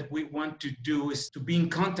thing that we want to do is to be in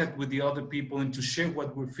contact with the other people and to share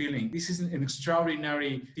what we're feeling. This is an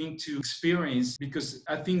extraordinary thing to experience, because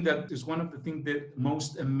I think that is one of the things that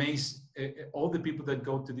most amaze all the people that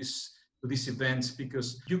go to these events,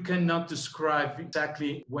 because you cannot describe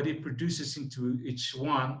exactly what it produces into each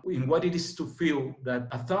one, in what it is to feel that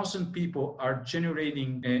 1,000 people are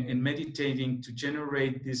generating and meditating to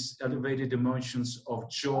generate these elevated emotions of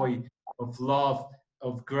joy, of love,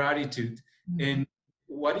 of gratitude, and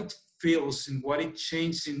what it feels and what it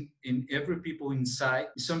changes in every people inside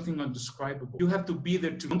is something undescribable. You have to be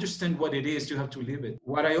there to understand what it is. You have to live it.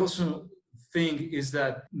 What I also think is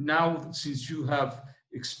that now, since you have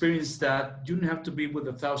experience that, you don't have to be with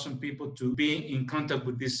 1,000 people to be in contact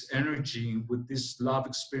with this energy, with this love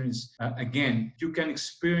experience. Again, you can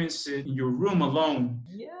experience it in your room alone.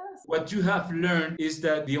 Yes. What you have learned is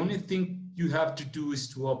that the only thing you have to do is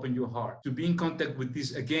to open your heart, to be in contact with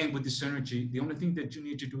this, again, with this energy. The only thing that you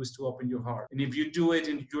need to do is to open your heart. And if you do it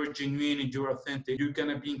and you're genuine and you're authentic, you're going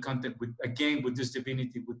to be in contact with, again, with this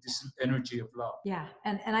divinity, with this energy of love. Yeah.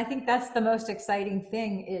 And I think that's the most exciting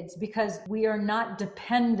thing. It's because we are not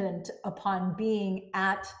dependent upon being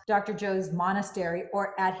at Dr. Joe's monastery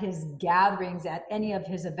or at his gatherings, at any of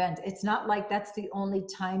his events. It's not like that's the only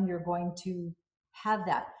time you're going to have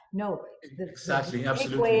that. No, exactly. The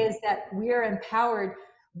Absolutely. takeaway is that we are empowered.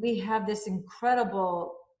 We have this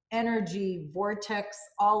incredible energy vortex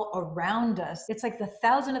all around us. It's like the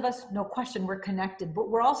 1,000 of us, no question, we're connected, but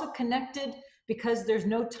we're also connected because there's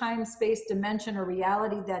no time, space, dimension, or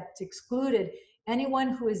reality that's excluded. Anyone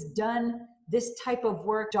who has done this type of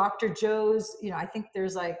work, Dr. Joe's, I think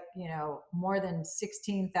there's like, more than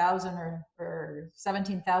 16,000 or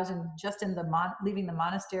 17,000 just in the Leaving the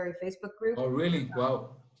Monastery Facebook group. Oh, really?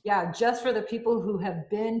 Wow. Yeah, just for the people who have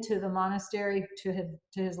been to the monastery, to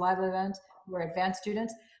his live events, who are advanced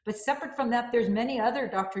students. But separate from that, there's many other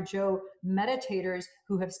Dr. Joe meditators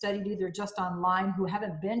who have studied either just online, who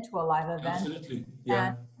haven't been to a live event. Absolutely. Yeah.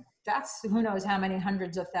 And that's who knows how many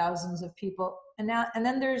hundreds of thousands of people. And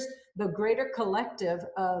then there's the greater collective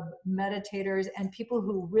of meditators and people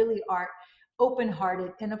who really are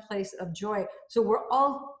open-hearted in a place of joy. So we're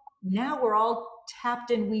all tapped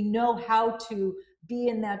in. We know how to be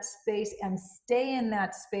in that space and stay in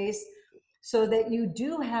that space so that you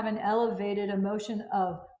do have an elevated emotion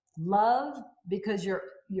of love, because your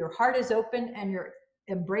heart is open and you're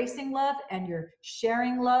embracing love and you're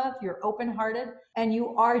sharing love, you're open-hearted, and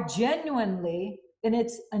you are genuinely, and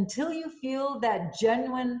it's until you feel that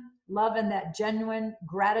genuine love and that genuine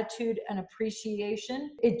gratitude and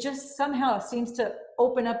appreciation, it just somehow seems to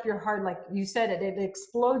open up your heart. Like you said, it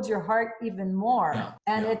explodes your heart even more. Yeah,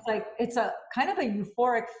 and yeah. It's like, it's a kind of a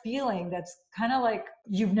euphoric feeling that's kind of like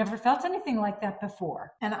you've never felt anything like that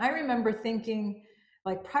before. And I remember thinking,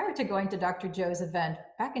 like, prior to going to Dr. Joe's event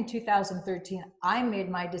back in 2013, I made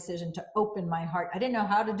my decision to open my heart. I didn't know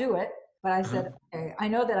how to do it, but I said, okay, I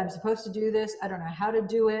know that I'm supposed to do this. I don't know how to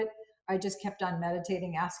do it. I just kept on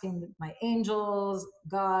meditating, asking my angels,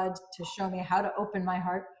 God, to show me how to open my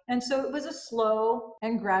heart. And so it was a slow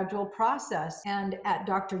and gradual process. And at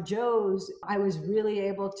Dr. Joe's, I was really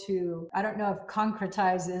able to, I don't know if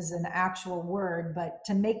concretize is an actual word, but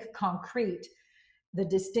to make concrete the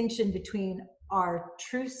distinction between our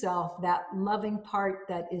true self, that loving part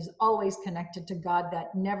that is always connected to God,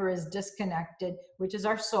 that never is disconnected, which is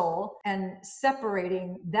our soul, and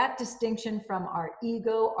separating that distinction from our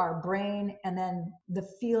ego, our brain, and then the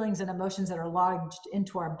feelings and emotions that are lodged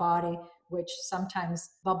into our body, which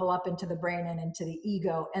sometimes bubble up into the brain and into the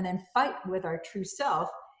ego, and then fight with our true self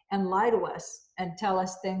and lie to us and tell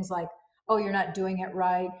us things like, oh, you're not doing it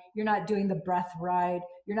right. You're not doing the breath right.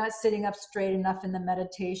 You're not sitting up straight enough in the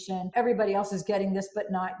meditation. Everybody else is getting this,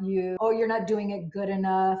 but not you. Oh, you're not doing it good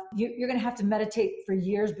enough. You're going to have to meditate for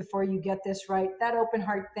years before you get this right. That open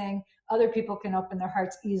heart thing, other people can open their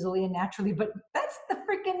hearts easily and naturally, but that's the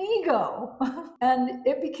freaking ego. And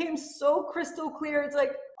it became so crystal clear. It's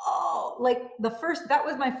like, oh, like that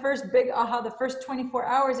was my first big aha, the first 24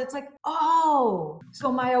 hours. It's like, oh,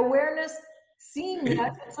 so my awareness, seeing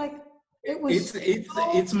that, it's like,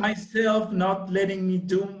 it's myself not letting me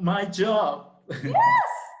do my job. Yes,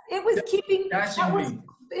 it was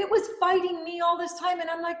it was fighting me all this time.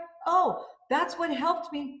 And I'm like, oh, that's what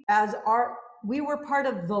helped me as our we were part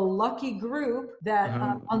of the lucky group that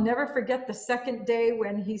I'll never forget the second day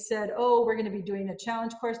when he said, oh, we're going to be doing a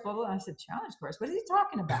challenge course, blah, blah, blah. I said, challenge course? What is he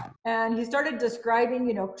talking about? And he started describing,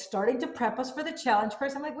 you know, starting to prep us for the challenge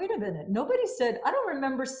course. I'm like, wait a minute. Nobody said, I don't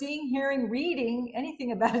remember seeing, hearing, reading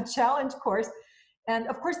anything about a challenge course. And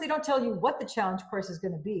of course, they don't tell you what the challenge course is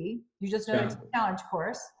going to be. You just know it's a challenge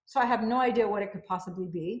course. So I have no idea what it could possibly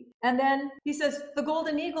be. And then he says, the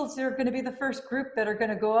Golden Eagles are going to be the first group that are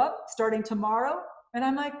going to go up starting tomorrow. And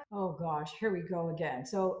I'm like, oh gosh, here we go again.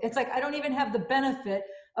 So it's like, I don't even have the benefit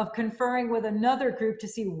of conferring with another group to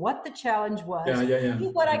see what the challenge was, see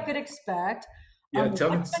what I could expect. Yeah,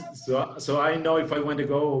 tell me, so I know if I want to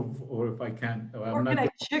go or if I can. Or can I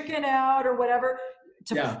chicken out or whatever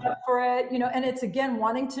to prep for it, you know, and it's again,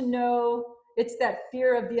 wanting to know, it's that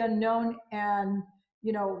fear of the unknown and,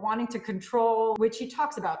 you know, wanting to control, which he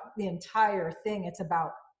talks about the entire thing. It's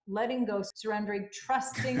about letting go, surrendering,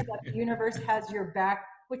 trusting that the universe has your back,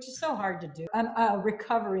 which is so hard to do. I'm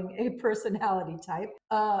recovering a personality type.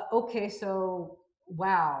 Okay, so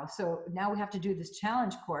wow. So now we have to do this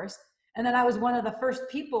challenge course. And then I was one of the first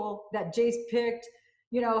people that Jace picked,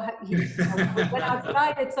 you know, he went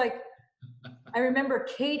outside. It's like, I remember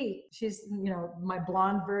Katie, she's, you know, my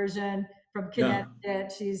blonde version from Connecticut. Yeah.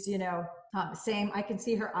 She's, you know, same. I can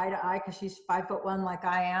see her eye to eye because she's 5'1" like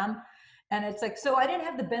I am. And it's like, so I didn't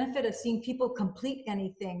have the benefit of seeing people complete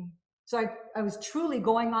anything. So I was truly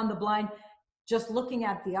going on the blind, just looking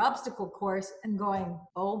at the obstacle course and going,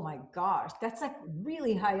 oh my gosh, that's like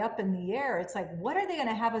really high up in the air. It's like, what are they going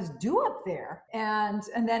to have us do up there? And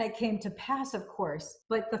then it came to pass, of course.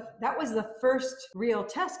 But that was the first real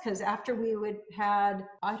test, because after we had,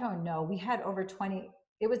 I don't know, we had over 20.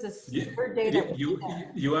 It was a third day that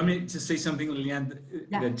you want me to say something, Lilian,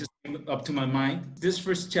 that just came up to my mind? This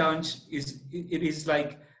first challenge is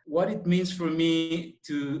like, what it means for me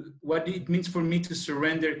to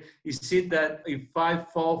surrender. Is it that if I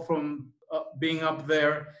fall from being up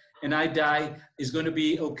there and I die, it's going to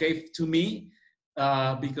be okay to me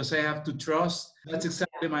because I have to trust? That's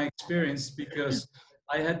exactly my experience, because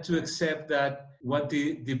I had to accept that what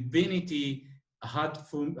the divinity had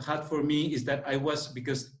for me is that I was,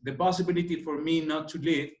 because the possibility for me not to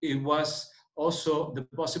live, it was also the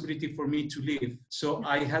possibility for me to live. So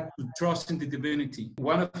I had to trust in the divinity.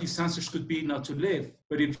 One of his answers could be not to live.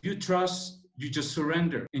 But if you trust, you just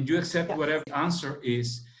surrender and you accept whatever the answer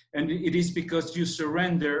is. And it is because you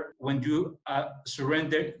surrender. When you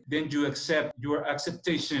surrender, then you accept your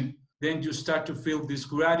acceptation. Then you start to feel this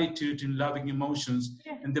gratitude and loving emotions.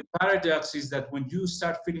 Yeah. And the paradox is that when you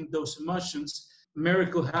start feeling those emotions,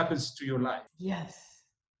 miracle happens to your life. Yes.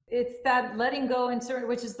 It's that letting go and surrender,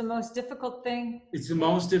 which is the most difficult thing. It's the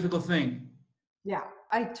most difficult thing. Yeah,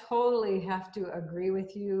 I totally have to agree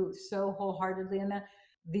with you so wholeheartedly in that.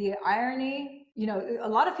 The irony, you know, a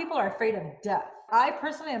lot of people are afraid of death. I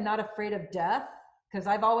personally am not afraid of death, because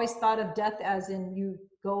I've always thought of death as in you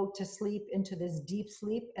go to sleep into this deep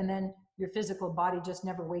sleep and then your physical body just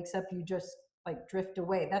never wakes up. You just like drift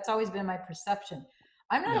away. That's always been my perception.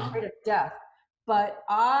 I'm not afraid of death. But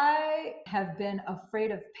I have been afraid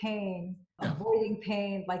of pain, avoiding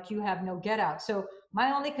pain like you have no get out. So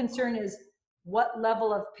my only concern is what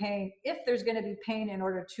level of pain, if there's going to be pain in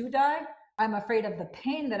order to die, I'm afraid of the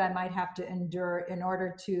pain that I might have to endure in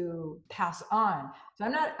order to pass on.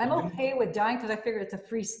 So I'm okay with dying because I figure it's a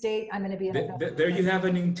free state. I'm going to be in a there you have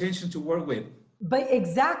an intention to work with. But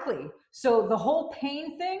exactly. So the whole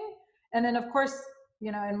pain thing. And then of course,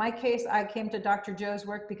 you know, in my case, I came to Dr. Joe's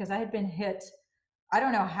work because I had been hit. I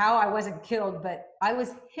don't know how I wasn't killed, but I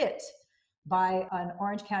was hit by an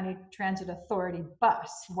Orange County Transit Authority bus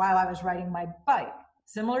while I was riding my bike.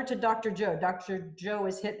 Similar to Dr. Joe. Dr. Joe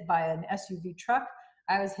was hit by an SUV truck.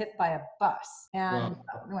 I was hit by a bus and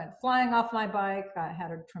went flying off my bike. I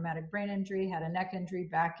had a traumatic brain injury, had a neck injury,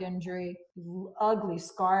 back injury, ugly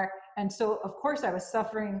scar. And so, of course, I was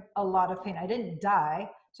suffering a lot of pain. I didn't die,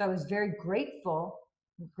 so I was very grateful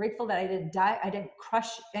that I didn't die. I didn't crush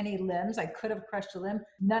any limbs. I could have crushed a limb.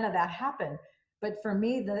 None of that happened. But for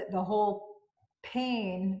me, the whole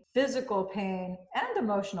pain, physical pain and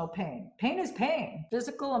emotional pain. Pain is pain,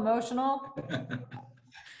 physical, emotional.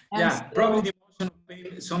 Probably the emotional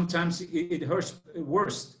pain, sometimes it hurts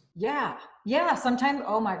worse. Yeah. Sometimes,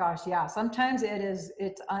 oh my gosh, yeah. Sometimes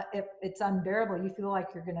it's unbearable. You feel like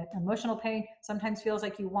you're emotional pain sometimes feels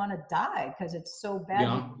like you want to die because it's so bad.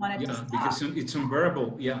 You want it to stop. Because it's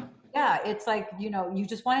unbearable. Yeah, it's like, you know, you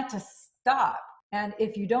just want it to stop. And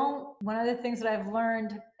if you don't, one of the things that I've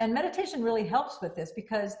learned, and meditation really helps with this,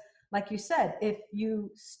 because like you said, if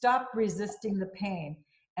you stop resisting the pain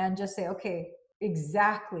and just say, okay,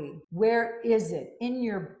 exactly where is it in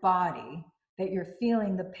your body that you're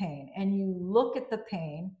feeling the pain, and you look at the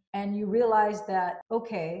pain and you realize that,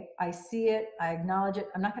 okay, I see it, I acknowledge it,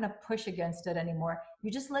 I'm not going to push against it anymore.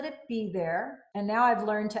 You just let it be there. And now I've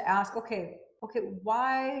learned to ask, okay,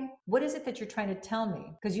 why, what is it that you're trying to tell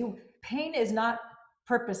me? Because pain is not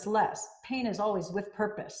purposeless. Pain is always with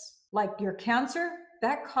purpose. Like your cancer,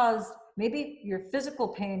 that caused, maybe your physical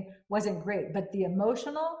pain wasn't great, but the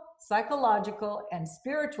emotional, psychological, and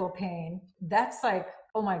spiritual pain, that's like,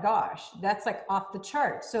 oh my gosh, that's like off the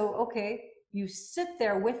chart. So, okay, you sit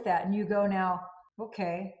there with that and you go, now,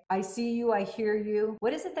 okay, I see you, I hear you.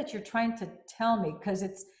 What is it that you're trying to tell me? Because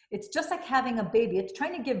it's just like having a baby. It's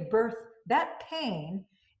trying to give birth. That pain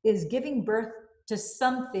is giving birth to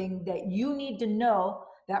something that you need to know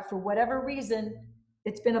that for whatever reason,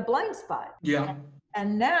 it's been a blind spot. Yeah.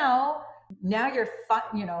 And now you're,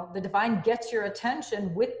 the divine gets your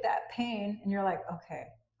attention with that pain, and you're like, okay,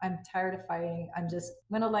 I'm tired of fighting. I'm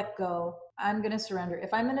going to let go. I'm going to surrender.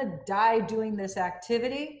 If I'm going to die doing this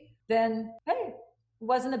activity, then hey, it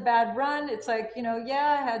wasn't a bad run. It's like,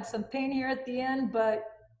 I had some pain here at the end, but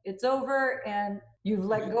it's over, and you've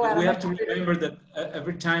let go. We have to remember that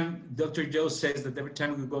every time Dr. Joe says that every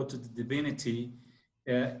time we go to the divinity,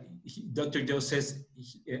 Dr. Joe says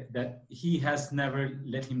that he has never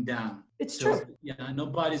let him down. It's true. Yeah,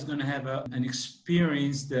 nobody's going to have an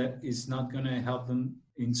experience that is not going to help them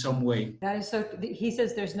in some way. That is so. He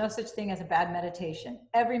says there's no such thing as a bad meditation.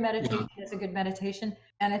 Every meditation is a good meditation.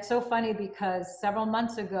 And it's so funny because several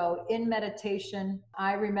months ago in meditation,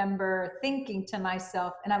 I remember thinking to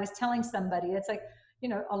myself, and I was telling somebody, it's like,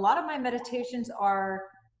 a lot of my meditations are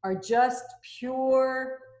just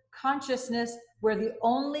pure consciousness, where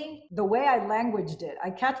the way I languaged it,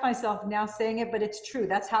 I catch myself now saying it, but it's true.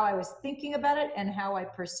 That's how I was thinking about it and how I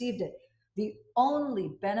perceived it. The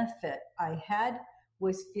only benefit I had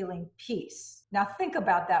was feeling peace. Now think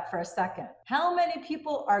about that for a second. How many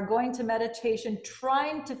people are going to meditation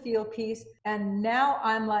trying to feel peace? And now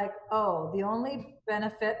I'm like, oh, the only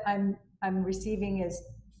benefit I'm receiving is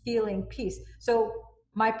feeling peace. So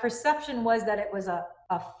my perception was that it was a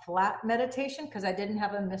flat meditation because I didn't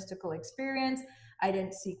have a mystical experience. I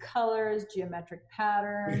didn't see colors, geometric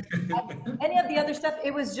patterns, any of the other stuff.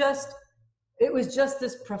 It was just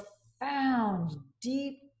this profound,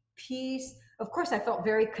 deep peace. Of course, I felt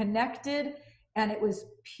very connected, and it was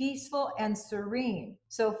peaceful and serene.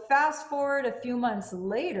 So fast forward a few months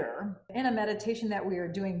later, in a meditation that we were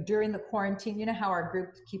doing during the quarantine, you know how our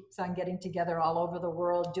group keeps on getting together all over the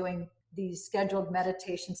world, doing these scheduled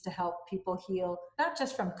meditations to help people heal, not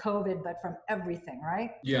just from COVID, but from everything,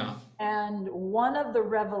 right? Yeah. And one of the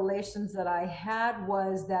revelations that I had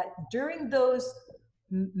was that during those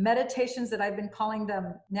meditations that I've been calling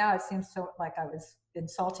them, now it seems so like I was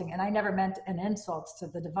insulting, and I never meant an insult to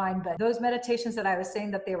the divine, but those meditations that I was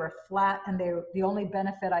saying that they were flat and the only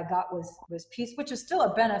benefit I got was peace, which is still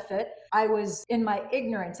a benefit. I was, in my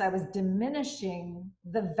ignorance, I was diminishing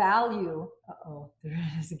the value, there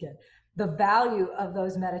it is again, the value of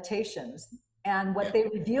those meditations. And what they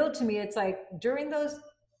revealed to me, it's like during those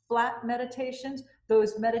flat meditations,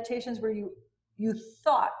 those meditations where you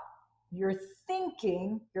thought, you're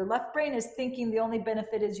thinking, your left brain is thinking the only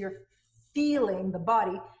benefit is you're feeling the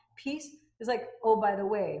body. Peace is like, oh, by the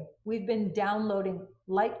way, we've been downloading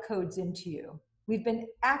light codes into you. We've been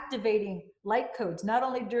activating light codes, not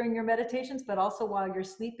only during your meditations, but also while you're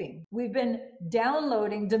sleeping. We've been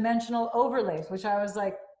downloading dimensional overlays, which I was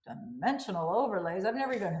like, dimensional overlays? I've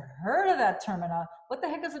never even heard of that terminal. What the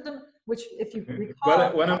heck is which, if you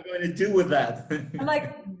recall, what I'm going to do with that? I'm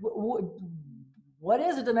like, what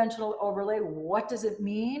is a dimensional overlay? What does it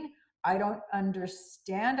mean? I don't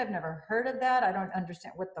understand. I've never heard of that. I don't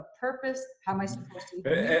understand what the purpose. How am I supposed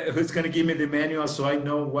to? Who's going to give me the manual so I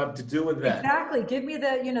know what to do with that? Exactly. Give me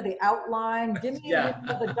the, the outline. Give me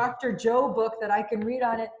the Dr.Joe book that I can read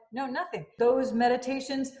on it. No, nothing. Those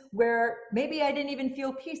meditations where maybe I didn't even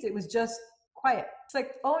feel peace. It was just quiet. It's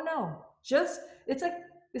like, oh no, it's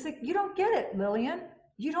like, you don't get it, Lillian.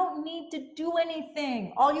 You don't need to do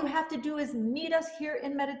anything. All you have to do is meet us here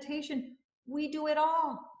in meditation. We do it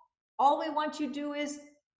all. All we want you to do is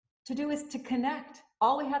to connect.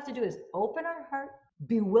 All we have to do is open our heart,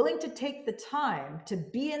 be willing to take the time to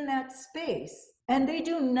be in that space. And they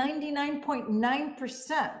do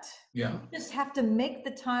 99.9%. Yeah. You just have to make the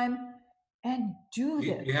time and do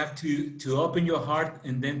this. You have to open your heart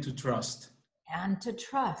and then to trust. And to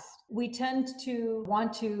trust. We tend to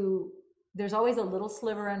want to, there's always a little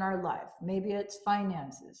sliver in our life. Maybe it's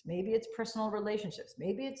finances, maybe it's personal relationships,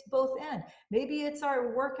 maybe it's both and, maybe it's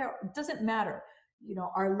our workout. It doesn't matter.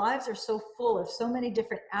 our lives are so full of so many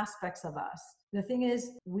different aspects of us. The thing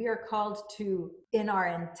is, we are called to, in our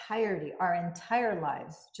entirety, our entire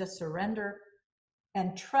lives, just surrender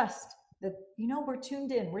and trust that, we're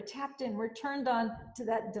tuned in, we're tapped in, we're turned on to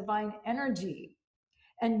that divine energy.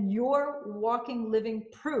 And you're walking, living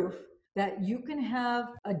proof that you can have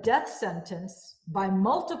a death sentence by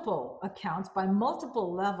multiple accounts, by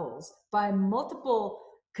multiple levels, by multiple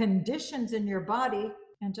conditions in your body.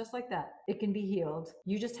 And just like that, it can be healed.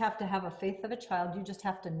 You just have to have a faith of a child. You just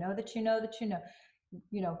have to know that you know that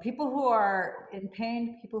you know. People who are in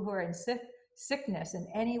pain, people who are in sickness in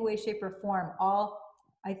any way, shape, or form, all,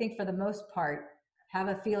 I think for the most part, have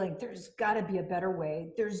a feeling there's got to be a better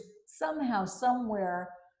way. There's somehow, somewhere,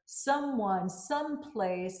 someone,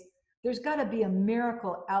 someplace, there's got to be a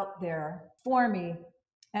miracle out there for me.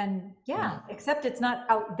 And except it's not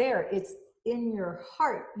out there, it's in your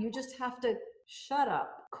heart. You just have to shut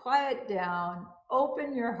up, quiet down,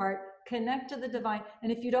 open your heart, connect to the divine.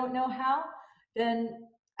 And if you don't know how, then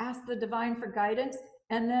ask the divine for guidance.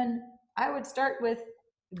 And then I would start with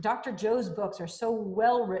Dr. Joe's books are so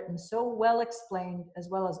well written, so well explained, as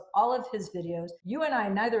well as all of his videos. You and I,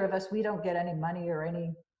 neither of us, we don't get any money or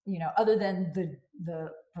any, other than the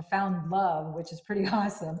profound love, which is pretty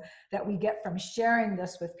awesome, that we get from sharing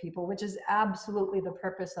this with people, which is absolutely the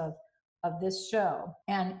purpose of this show.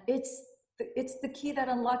 And it's the key that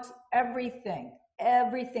unlocks everything.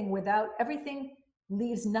 Without everything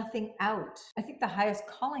leaves nothing out. I think the highest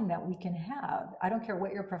calling that we can have, I don't care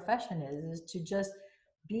what your profession is to just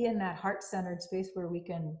be in that heart-centered space where we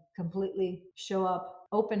can completely show up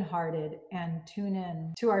open-hearted and tune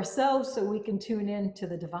in to ourselves so we can tune in to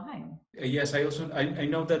the divine. Yes, I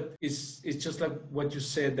know that it's just like what you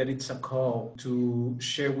said, that it's a call to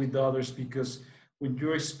share with others, because when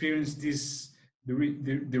you experience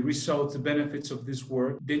the results, the benefits of this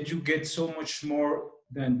work, then you get so much more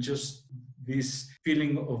than just this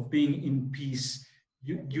feeling of being in peace.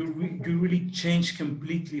 You really change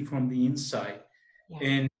completely from the inside. Yeah.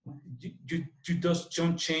 And you just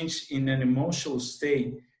don't change in an emotional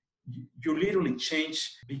state. You literally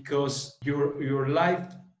change because your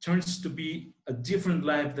life turns to be a different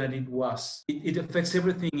life than it was. It affects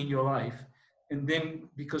everything in your life. And then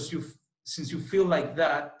because since you feel like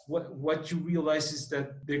that, what you realize is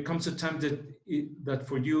that there comes a time that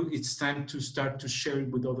for you, it's time to start to share it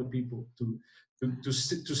with other people, to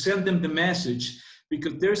send them the message,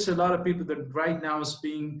 because there's a lot of people that right now is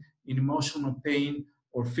being in emotional pain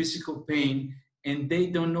or physical pain, and they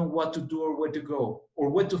don't know what to do or where to go or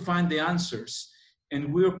where to find the answers.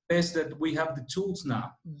 And we're blessed that we have the tools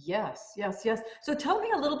now. Yes. So tell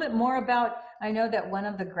me a little bit more about, I know that one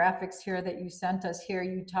of the graphics here that you sent us here,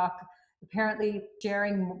 you talk apparently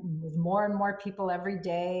sharing with more and more people every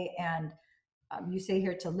day. And you say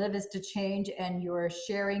here to live is to change, and you're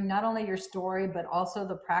sharing not only your story, but also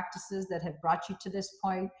the practices that have brought you to this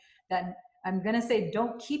point that I'm going to say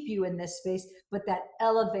don't keep you in this space, but that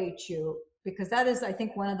elevate you. Because that is, I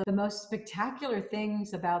think, one of the most spectacular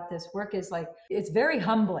things about this work is like, it's very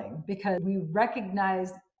humbling because we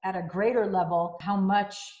recognize at a greater level how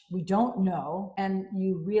much we don't know, and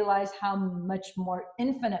you realize how much more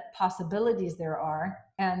infinite possibilities there are.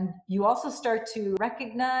 And you also start to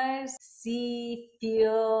recognize, see,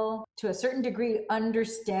 feel, to a certain degree,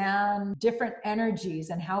 understand different energies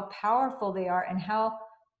and how powerful they are and how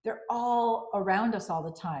they're all around us all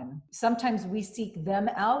the time. Sometimes we seek them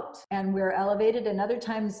out and we're elevated, and other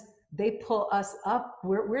times they pull us up.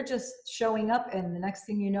 We're just showing up, and the next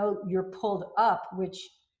thing you know, you're pulled up, which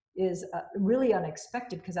is really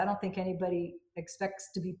unexpected, because I don't think anybody expects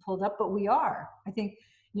to be pulled up, but we are. I think,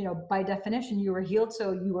 by definition, you were healed,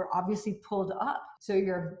 so you were obviously pulled up. So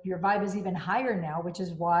your vibe is even higher now, which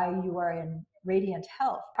is why you are in radiant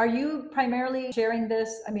health. Are you primarily sharing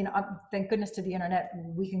this? I mean, thank goodness to the internet,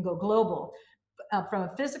 we can go global. From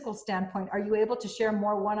a physical standpoint, are you able to share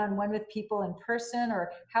more one-on-one with people in person,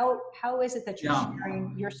 or how is it that you're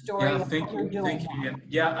sharing your story? Yeah, thank you.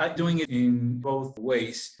 Yeah, I'm doing it in both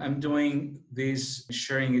ways. I'm doing this,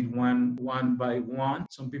 sharing it one by one.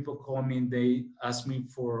 Some people call me and they ask me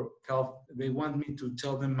for help. They want me to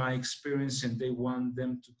tell them my experience, and they want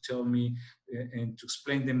them to tell me and to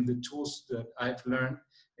explain them the tools that I've learned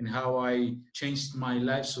and how I changed my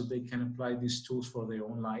life so they can apply these tools for their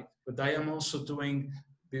own life. But I am also doing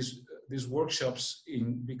these workshops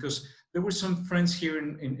because there were some friends here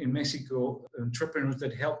in Mexico, entrepreneurs,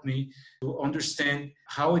 that helped me to understand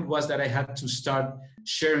how it was that I had to start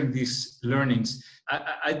sharing these learnings.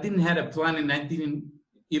 I didn't have a plan, and I didn't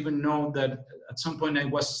even know that at some point I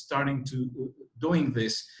was starting to doing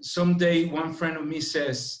this. Someday, one friend of me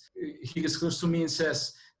says, he gets close to me and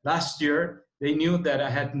says, last year, they knew that I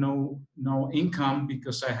had no income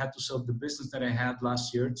because I had to sell the business that I had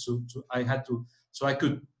last year. So I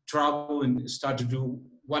could travel and start to do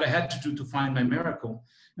what I had to do to find my miracle.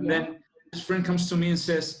 And then this friend comes to me and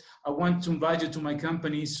says, I want to invite you to my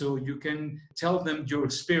company so you can tell them your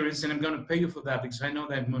experience, and I'm going to pay you for that because I know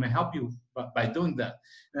that I'm going to help you by doing that.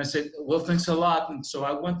 And I said, well, thanks a lot. And so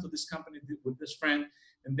I went to this company with this friend,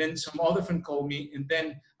 and then some other friend called me. And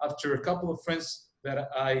then after a couple of friends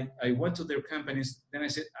that I went to their companies, then I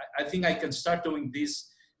said, I think I can start doing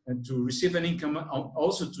this and to receive an income,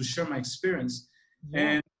 also to share my experience.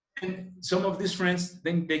 And some of these friends,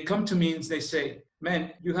 then they come to me and they say,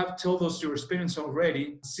 man, you have told us your experience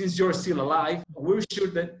already. Since you're still alive, we're sure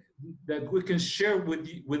that we can share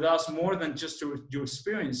with us more than just your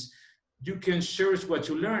experience. You can share us what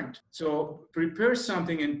you learned. So prepare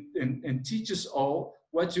something and teach us all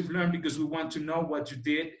what you've learned, because we want to know what you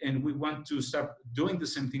did and we want to start doing the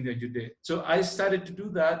same thing that you did. So I started to do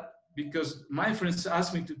that because my friends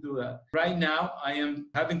asked me to do that. Right now, I am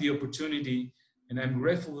having the opportunity, and I'm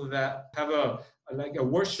grateful for that, have a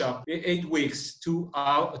workshop, 8 weeks, 2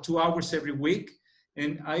 hours every week.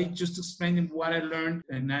 And I just explain them what I learned,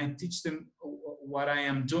 and I teach them what I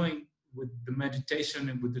am doing with the meditation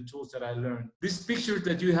and with the tools that I learned. This picture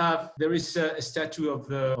that you have, there is a statue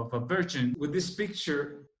of a virgin. With this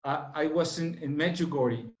picture, I was in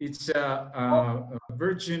Medjugorje. It's a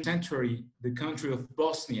virgin sanctuary, the country of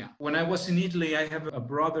Bosnia. When I was in Italy, I have a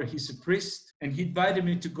brother, he's a priest, and he invited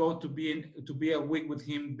me to go to be a week with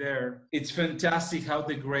him there. It's fantastic how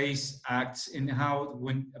the grace acts, and how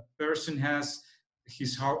when a person has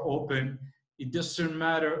his heart open, it doesn't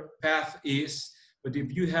matter path is, but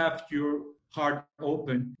if you have your heart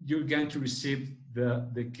open, you're going to receive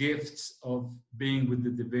the gifts of being with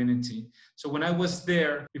the divinity. So when I was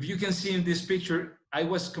there, if you can see in this picture, I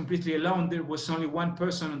was completely alone. There was only one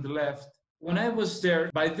person on the left. When I was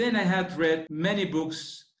there, by then I had read many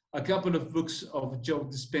books, a couple of books of Joe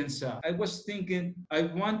Dispenza. I was thinking, I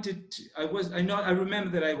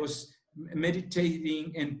remember that I was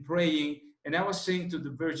meditating and praying, and I was saying to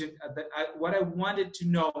the Virgin that what I wanted to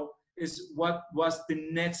know is what was the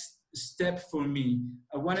next step for me.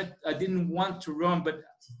 I didn't want to run, but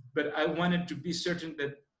I wanted to be certain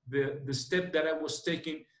that the step that I was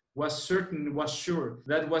taking was certain, was sure.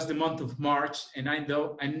 That was the month of March, and I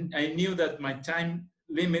knew that my time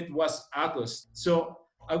limit was August. So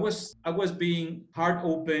I was being heart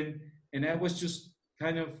open, and I was just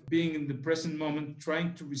kind of being in the present moment,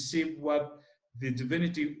 trying to receive what the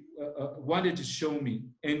divinity wanted to show me.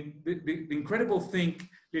 And the incredible thing,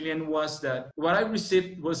 Lilian, was that what I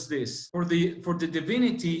received was this: for the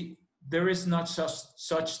divinity, there is not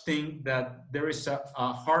such thing that there is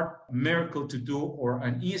a hard miracle to do or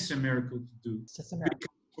an easy miracle to do. It's just a miracle.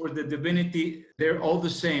 Because for the divinity, they're all the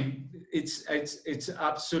same. It's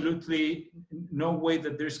absolutely no way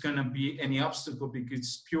that there's gonna be any obstacle, because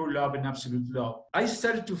it's pure love and absolute love. I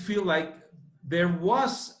started to feel like there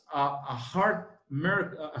was a hard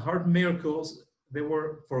miracles. They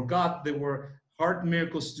were for God. They were hard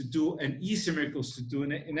miracles to do and easy miracles to do,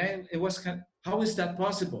 and it was kind of, how is that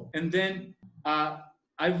possible? And then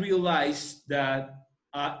I realized that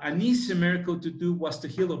an easy miracle to do was to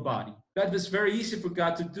heal a body. That was very easy for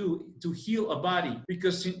God to do, to heal a body,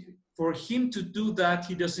 because for him to do that,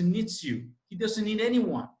 he doesn't need you. He doesn't need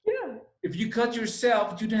anyone. Yeah. If you cut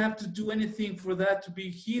yourself, you don't have to do anything for that to be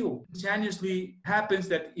healed. Spontaneously happens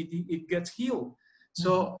that it gets healed.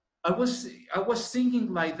 So I was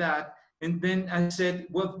thinking like that. And then I said,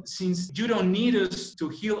 well, since you don't need us to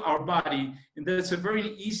heal our body, and that's a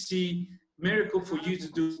very easy miracle for you to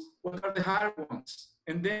do, what are the hard ones?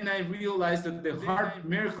 And then I realized that the hard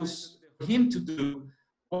miracles for him to do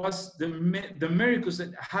was the miracles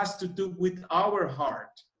that has to do with our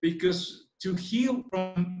heart. Because to heal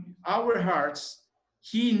from our hearts,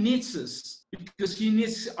 he needs us, because he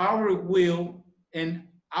needs our will and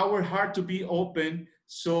our heart to be open,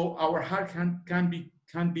 so our heart can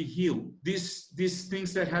be healed. These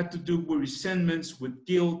things that had to do with resentments, with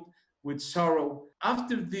guilt, with sorrow.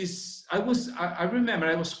 After this, I remember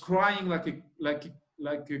I was crying like a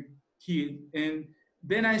kid, and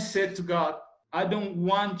then I said to God, I don't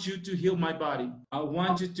want you to heal my body. I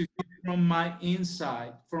want you to heal from my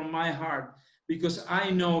inside, from my heart, because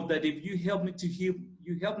I know that if you help me to heal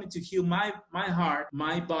my heart,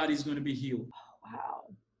 my body is going to be healed. Wow.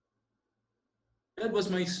 That was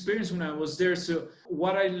my experience when I was there. So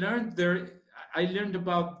what I learned there, I learned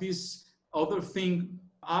about this other thing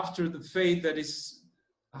after the faith, that is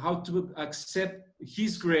how to accept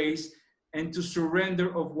his grace and to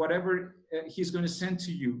surrender of whatever he's going to send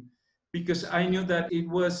to you. because I knew that it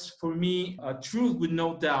was for me a truth with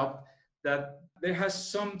no doubt that there has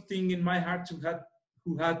something in my heart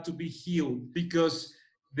who had to be healed, because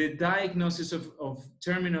the diagnosis of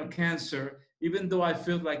terminal cancer, even though I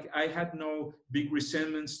felt like I had no big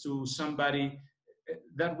resentments to somebody,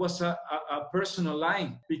 that was a personal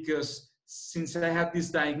lie, because since I had this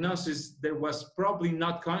diagnosis, there was probably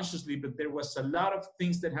not consciously, but there was a lot of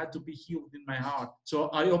things that had to be healed in my heart. So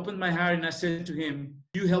I opened my heart and I said to him,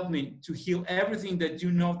 you help me to heal everything that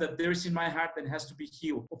you know that there is in my heart that has to be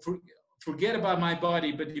healed. Forget about my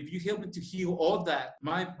body, but if you help me to heal all that,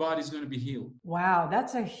 my body is going to be healed. Wow,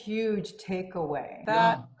 that's a huge takeaway.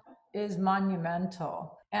 That is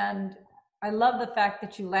monumental. And I love the fact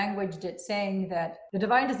that you languaged it saying that the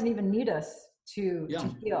divine doesn't even need us to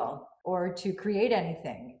heal or to create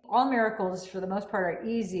anything. All miracles, for the most part, are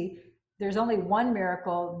easy. There's only one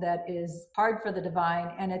miracle that is hard for the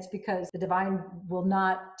divine, and it's because the divine will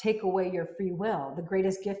not take away your free will. The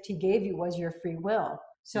greatest gift he gave you was your free will.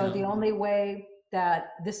 So the only way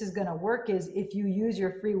that this is going to work is if you use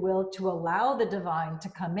your free will to allow the divine to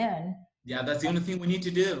come in. Yeah, that's the only thing we need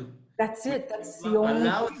to do. That's it. That's the only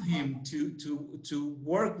allow him to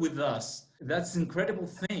work with us. That's an incredible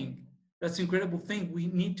thing. That's an incredible thing. We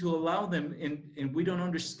need to allow them, and we don't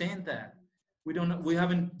understand that. We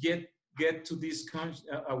haven't get to this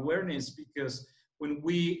awareness, because when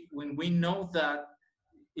we know that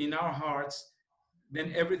in our hearts,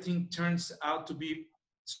 then everything turns out to be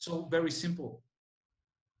so very simple.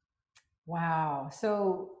 Wow.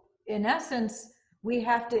 So in essence, we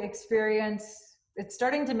have to experience, it's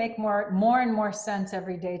starting to make more and more sense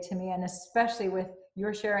every day to me, and especially with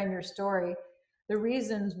your sharing your story, the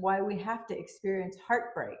reasons why we have to experience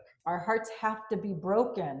heartbreak. Our hearts have to be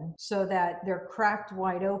broken so that they're cracked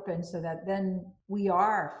wide open, so that then we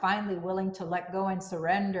are finally willing to let go and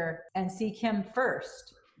surrender and seek him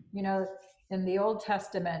first. You know, in the Old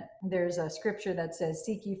Testament, there's a scripture that says,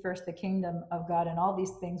 seek ye first the kingdom of God, and all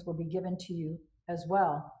these things will be given to you as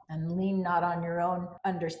well. And lean not on your own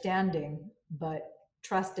understanding, but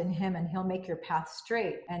trust in him, and he'll make your path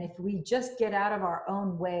straight. And if we just get out of our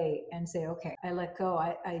own way and say, okay, I let go,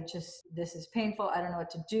 I just, this is painful, I don't know what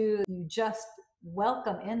to do. You just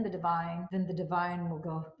welcome in the divine, then the divine will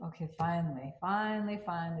go, okay, finally,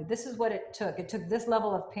 this is what it took. It took this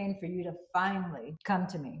level of pain for you to finally come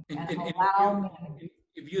to me and allow me.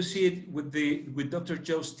 If you see it with Dr.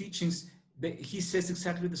 Joe's teachings, he says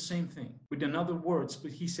exactly the same thing with another words, but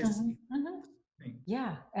he says the same thing.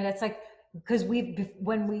 Yeah, and it's like, because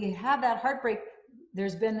when we have that heartbreak,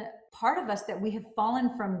 there's been part of us that we have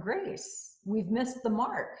fallen from grace. We've missed the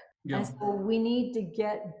mark. Yeah. And so we need to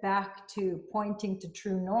get back to pointing to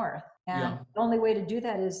true north. And the only way to do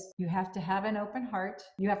that is you have to have an open heart.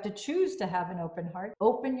 You have to choose to have an open heart.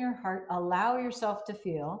 Open your heart. Allow yourself to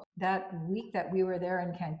feel. That week that we were there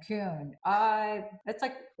in Cancun, it's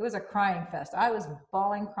like, it was a crying fest. I was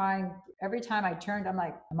bawling, crying. Every time I turned, I'm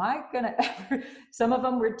like, am I going to ever? Some of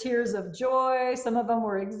them were tears of joy. Some of them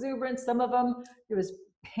were exuberant. Some of them, it was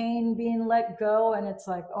pain being let go. And it's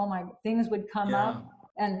like, oh my, things would come up.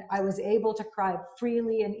 And I was able to cry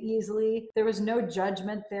freely and easily. There was no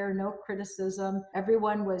judgment there, no criticism.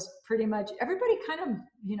 Everyone was everybody kind of,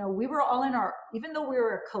 we were all even though we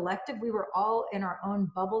were a collective, we were all in our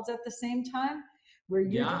own bubbles at the same time. Where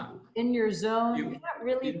you're in your zone, you're not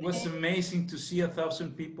really. It was amazing to see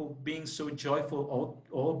 1,000 people being so joyful,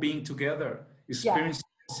 all being together, experiencing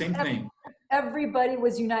the same thing. Everybody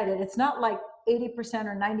was united. It's not like 80%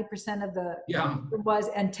 or 90% of the was,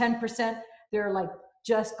 and 10%, they're like,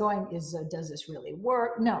 just going, does this really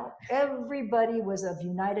work? No, everybody was of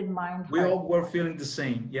united mind. We all were feeling the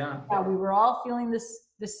same. Yeah, we were all feeling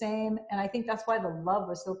the same. And I think that's why the love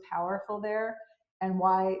was so powerful there, and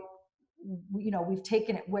why, we've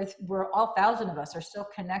taken it we're all 1,000 of us are still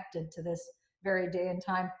connected to this very day and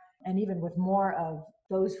time, and even with more of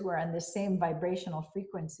those who are on the same vibrational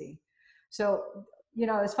frequency. So,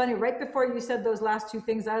 it's funny, right before you said those last two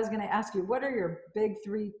things, I was going to ask you, what are your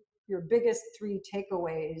biggest three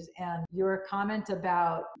takeaways? And your comment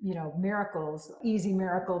about, miracles, easy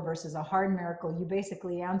miracle versus a hard miracle, you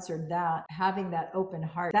basically answered that. Having that open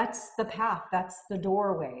heart, that's the path, that's the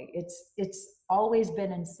doorway. It's always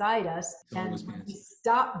been inside us. And we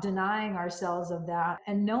stop denying ourselves of that,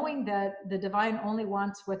 and knowing that the divine only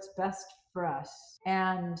wants what's best for us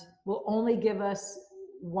and will only give us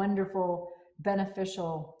wonderful,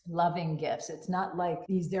 beneficial, loving gifts. It's not like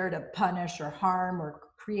he's there to punish or harm or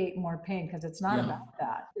create more pain, because it's not about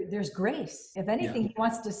that. There's grace. If anything, he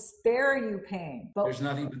wants to spare you pain. But there's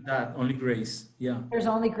nothing but that, only grace. Yeah. There's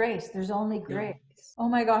only grace. There's only grace. Oh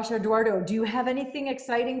my gosh, Eduardo, do you have anything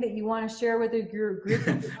exciting that you want to share with your group?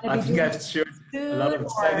 I think I've shared a lot of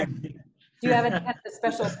exciting things. Do you have a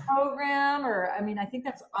special program? Or, I mean, I think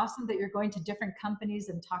that's awesome that you're going to different companies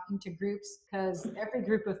and talking to groups, because every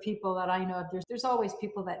group of people that I know of, there's always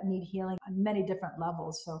people that need healing on many different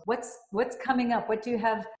levels. So what's coming up? What do you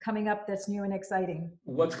have coming up that's new and exciting?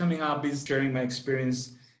 What's coming up is sharing my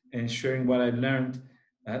experience and sharing what I learned.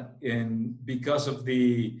 And because of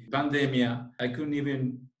the pandemic, I couldn't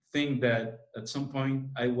even think that at some point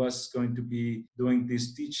I was going to be doing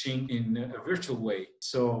this teaching in a virtual way.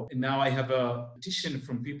 So now I have a petition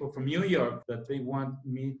from people from New York that they want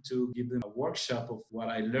me to give them a workshop of what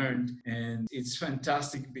I learned. And it's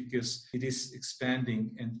fantastic because it is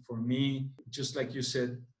expanding. And for me, just like you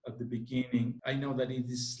said at the beginning, I know that it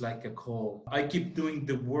is like a call. I keep doing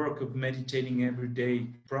the work of meditating every day,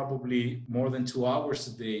 probably more than 2 hours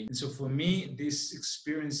a day. And so for me, this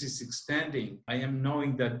experience is extending. I am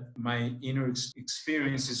knowing that my inner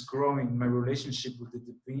experience is growing. My relationship with the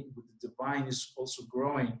divine is also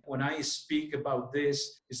growing. When I speak about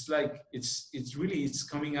this, it's like it's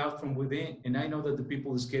coming out from within. And I know that the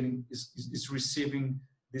people is receiving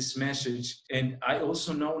this message. And I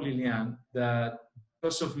also know, Lilian, that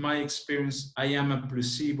because of my experience, I am a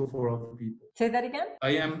placebo for other people. Say that again?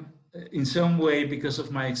 I am, in some way, because of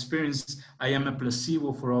my experience, I am a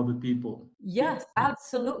placebo for other people. Yes,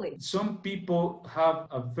 absolutely. Some people have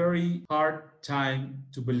a very hard time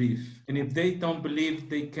to believe. And if they don't believe,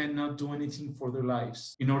 they cannot do anything for their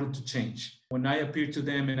lives in order to change. When I appear to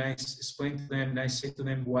them and I explain to them and I say to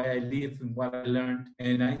them why I live and what I learned,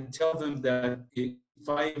 and I tell them that if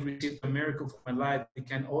I receive a miracle for my life, they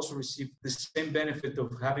can also receive the same benefit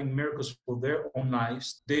of having miracles for their own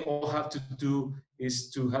lives. They all have to do is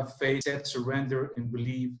to have faith, accept, surrender, and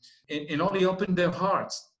believe, and only open their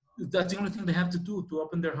hearts. That's the only thing they have to do, to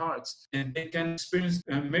open their hearts. And they can experience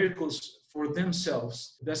miracles for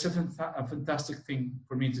themselves. That's a fantastic thing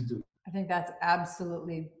for me to do. I think that's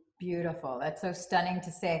absolutely beautiful. That's so stunning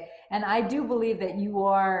to say. And I do believe that you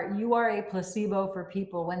are a placebo for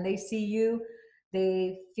people. When they see you,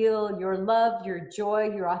 they feel your love, your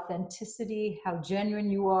joy, your authenticity, how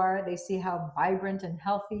genuine you are. They see how vibrant and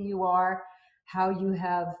healthy you are, how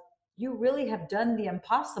you really have done the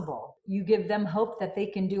impossible. You give them hope that they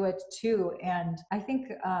can do it too. And I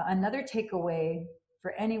think another takeaway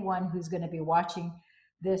for anyone who's going to be watching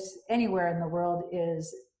this anywhere in the world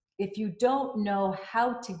is, if you don't know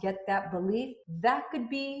how to get that belief, that could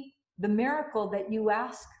be the miracle that you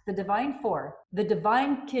ask the divine for. The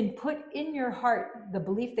divine can put in your heart the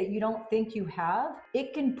belief that you don't think you have.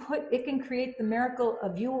 It can create the miracle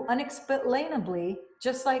of you unexplainably,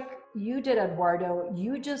 just like you did, Eduardo.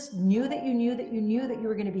 You just knew that you knew that you knew that you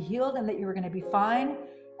were going to be healed and that you were going to be fine.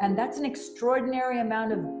 And that's an extraordinary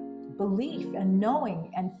amount of belief and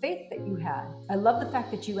knowing and faith that you had. I love the fact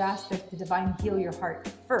that you asked that the divine heal your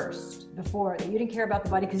heart first, before, that you didn't care about the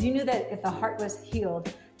body, because you knew that if the heart was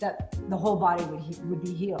healed, that the whole body would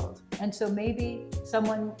be healed. And so maybe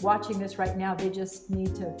someone watching this right now, they just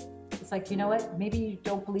need to, it's like, you know what, maybe you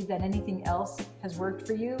don't believe that anything else has worked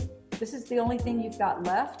for you. This is the only thing you've got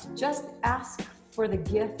left. Just ask for the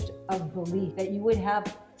gift of belief, that you would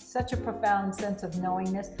have such a profound sense of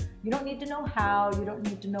knowingness. You don't need to know how, you don't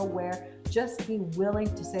need to know where, just be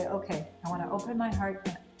willing to say, okay, I want to open my heart,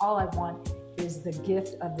 and all I want is the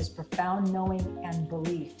gift of this profound knowing and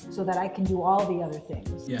belief, so that I can do all the other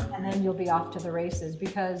things. Yeah. And then you'll be off to the races.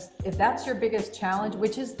 Because if that's your biggest challenge,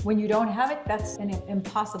 which is when you don't have it, that's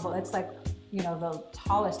impossible. It's like, you know, the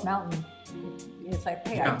tallest mountain. It's like,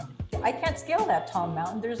 hey, yeah. I can't scale that tall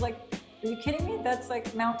mountain. There's like, are you kidding me? That's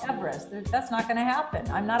like Mount Everest. That's not going to happen.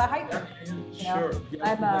 I'm not a hiker. Yeah, sure.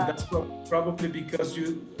 Yeah, that's probably because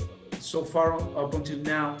you, so far up until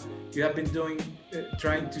now, you have been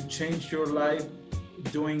trying to change your life,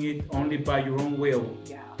 doing it only by your own will.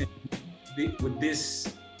 Yeah. With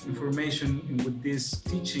this information and with these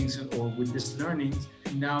teachings or with these learnings,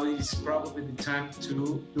 now is probably the time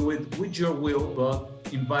to do it with your will,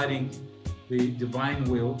 but inviting the divine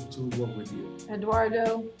will to work with you.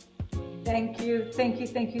 Eduardo, thank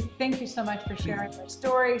you so much for sharing your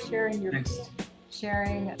story, sharing your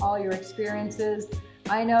sharing all your experiences.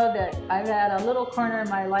 I know that I've had a little corner in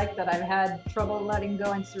my life that I've had trouble letting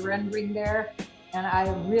go and surrendering there, and I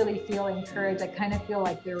really feel encouraged. I kind of feel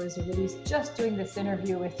like there was a release just doing this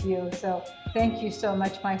interview with you. So thank you so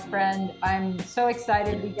much, my friend. I'm so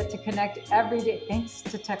excited. We get to connect every day. Thanks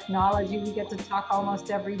to technology, we get to talk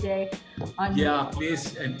almost every day. Yeah,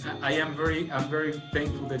 please. And I'm very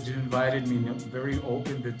thankful that you invited me. I'm very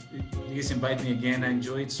open that please invite me again. I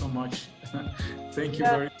enjoy it so much. Thank you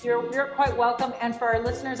very much. You're quite welcome. And for our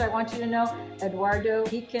listeners, I want you to know, Eduardo,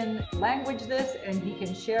 he can language this and he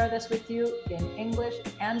can share this with you in English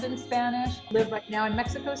and in Spanish. Live right now in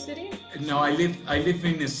Mexico City? No, I live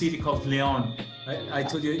in a city called León. I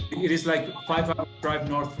told you it is like 5-hour drive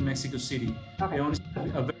north from Mexico City. Okay. León is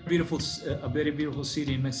a very beautiful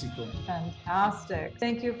city in Mexico. Fantastic.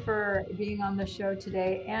 Thank you for being on the show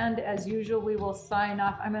today. And as usual, we will sign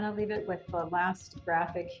off. I'm going to leave it with the last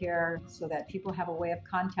graphic here so that people have a way of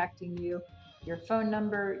contacting you. Your phone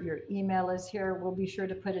number, your email is here. We'll be sure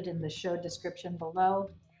to put it in the show description below.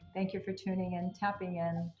 Thank you for tuning in, tapping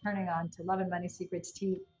in, turning on to Love and Money Secrets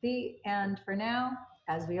TV. And for now,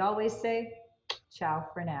 as we always say, ciao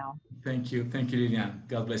for now. Thank you, Lilian.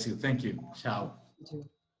 God bless you. Thank you. Ciao. You too.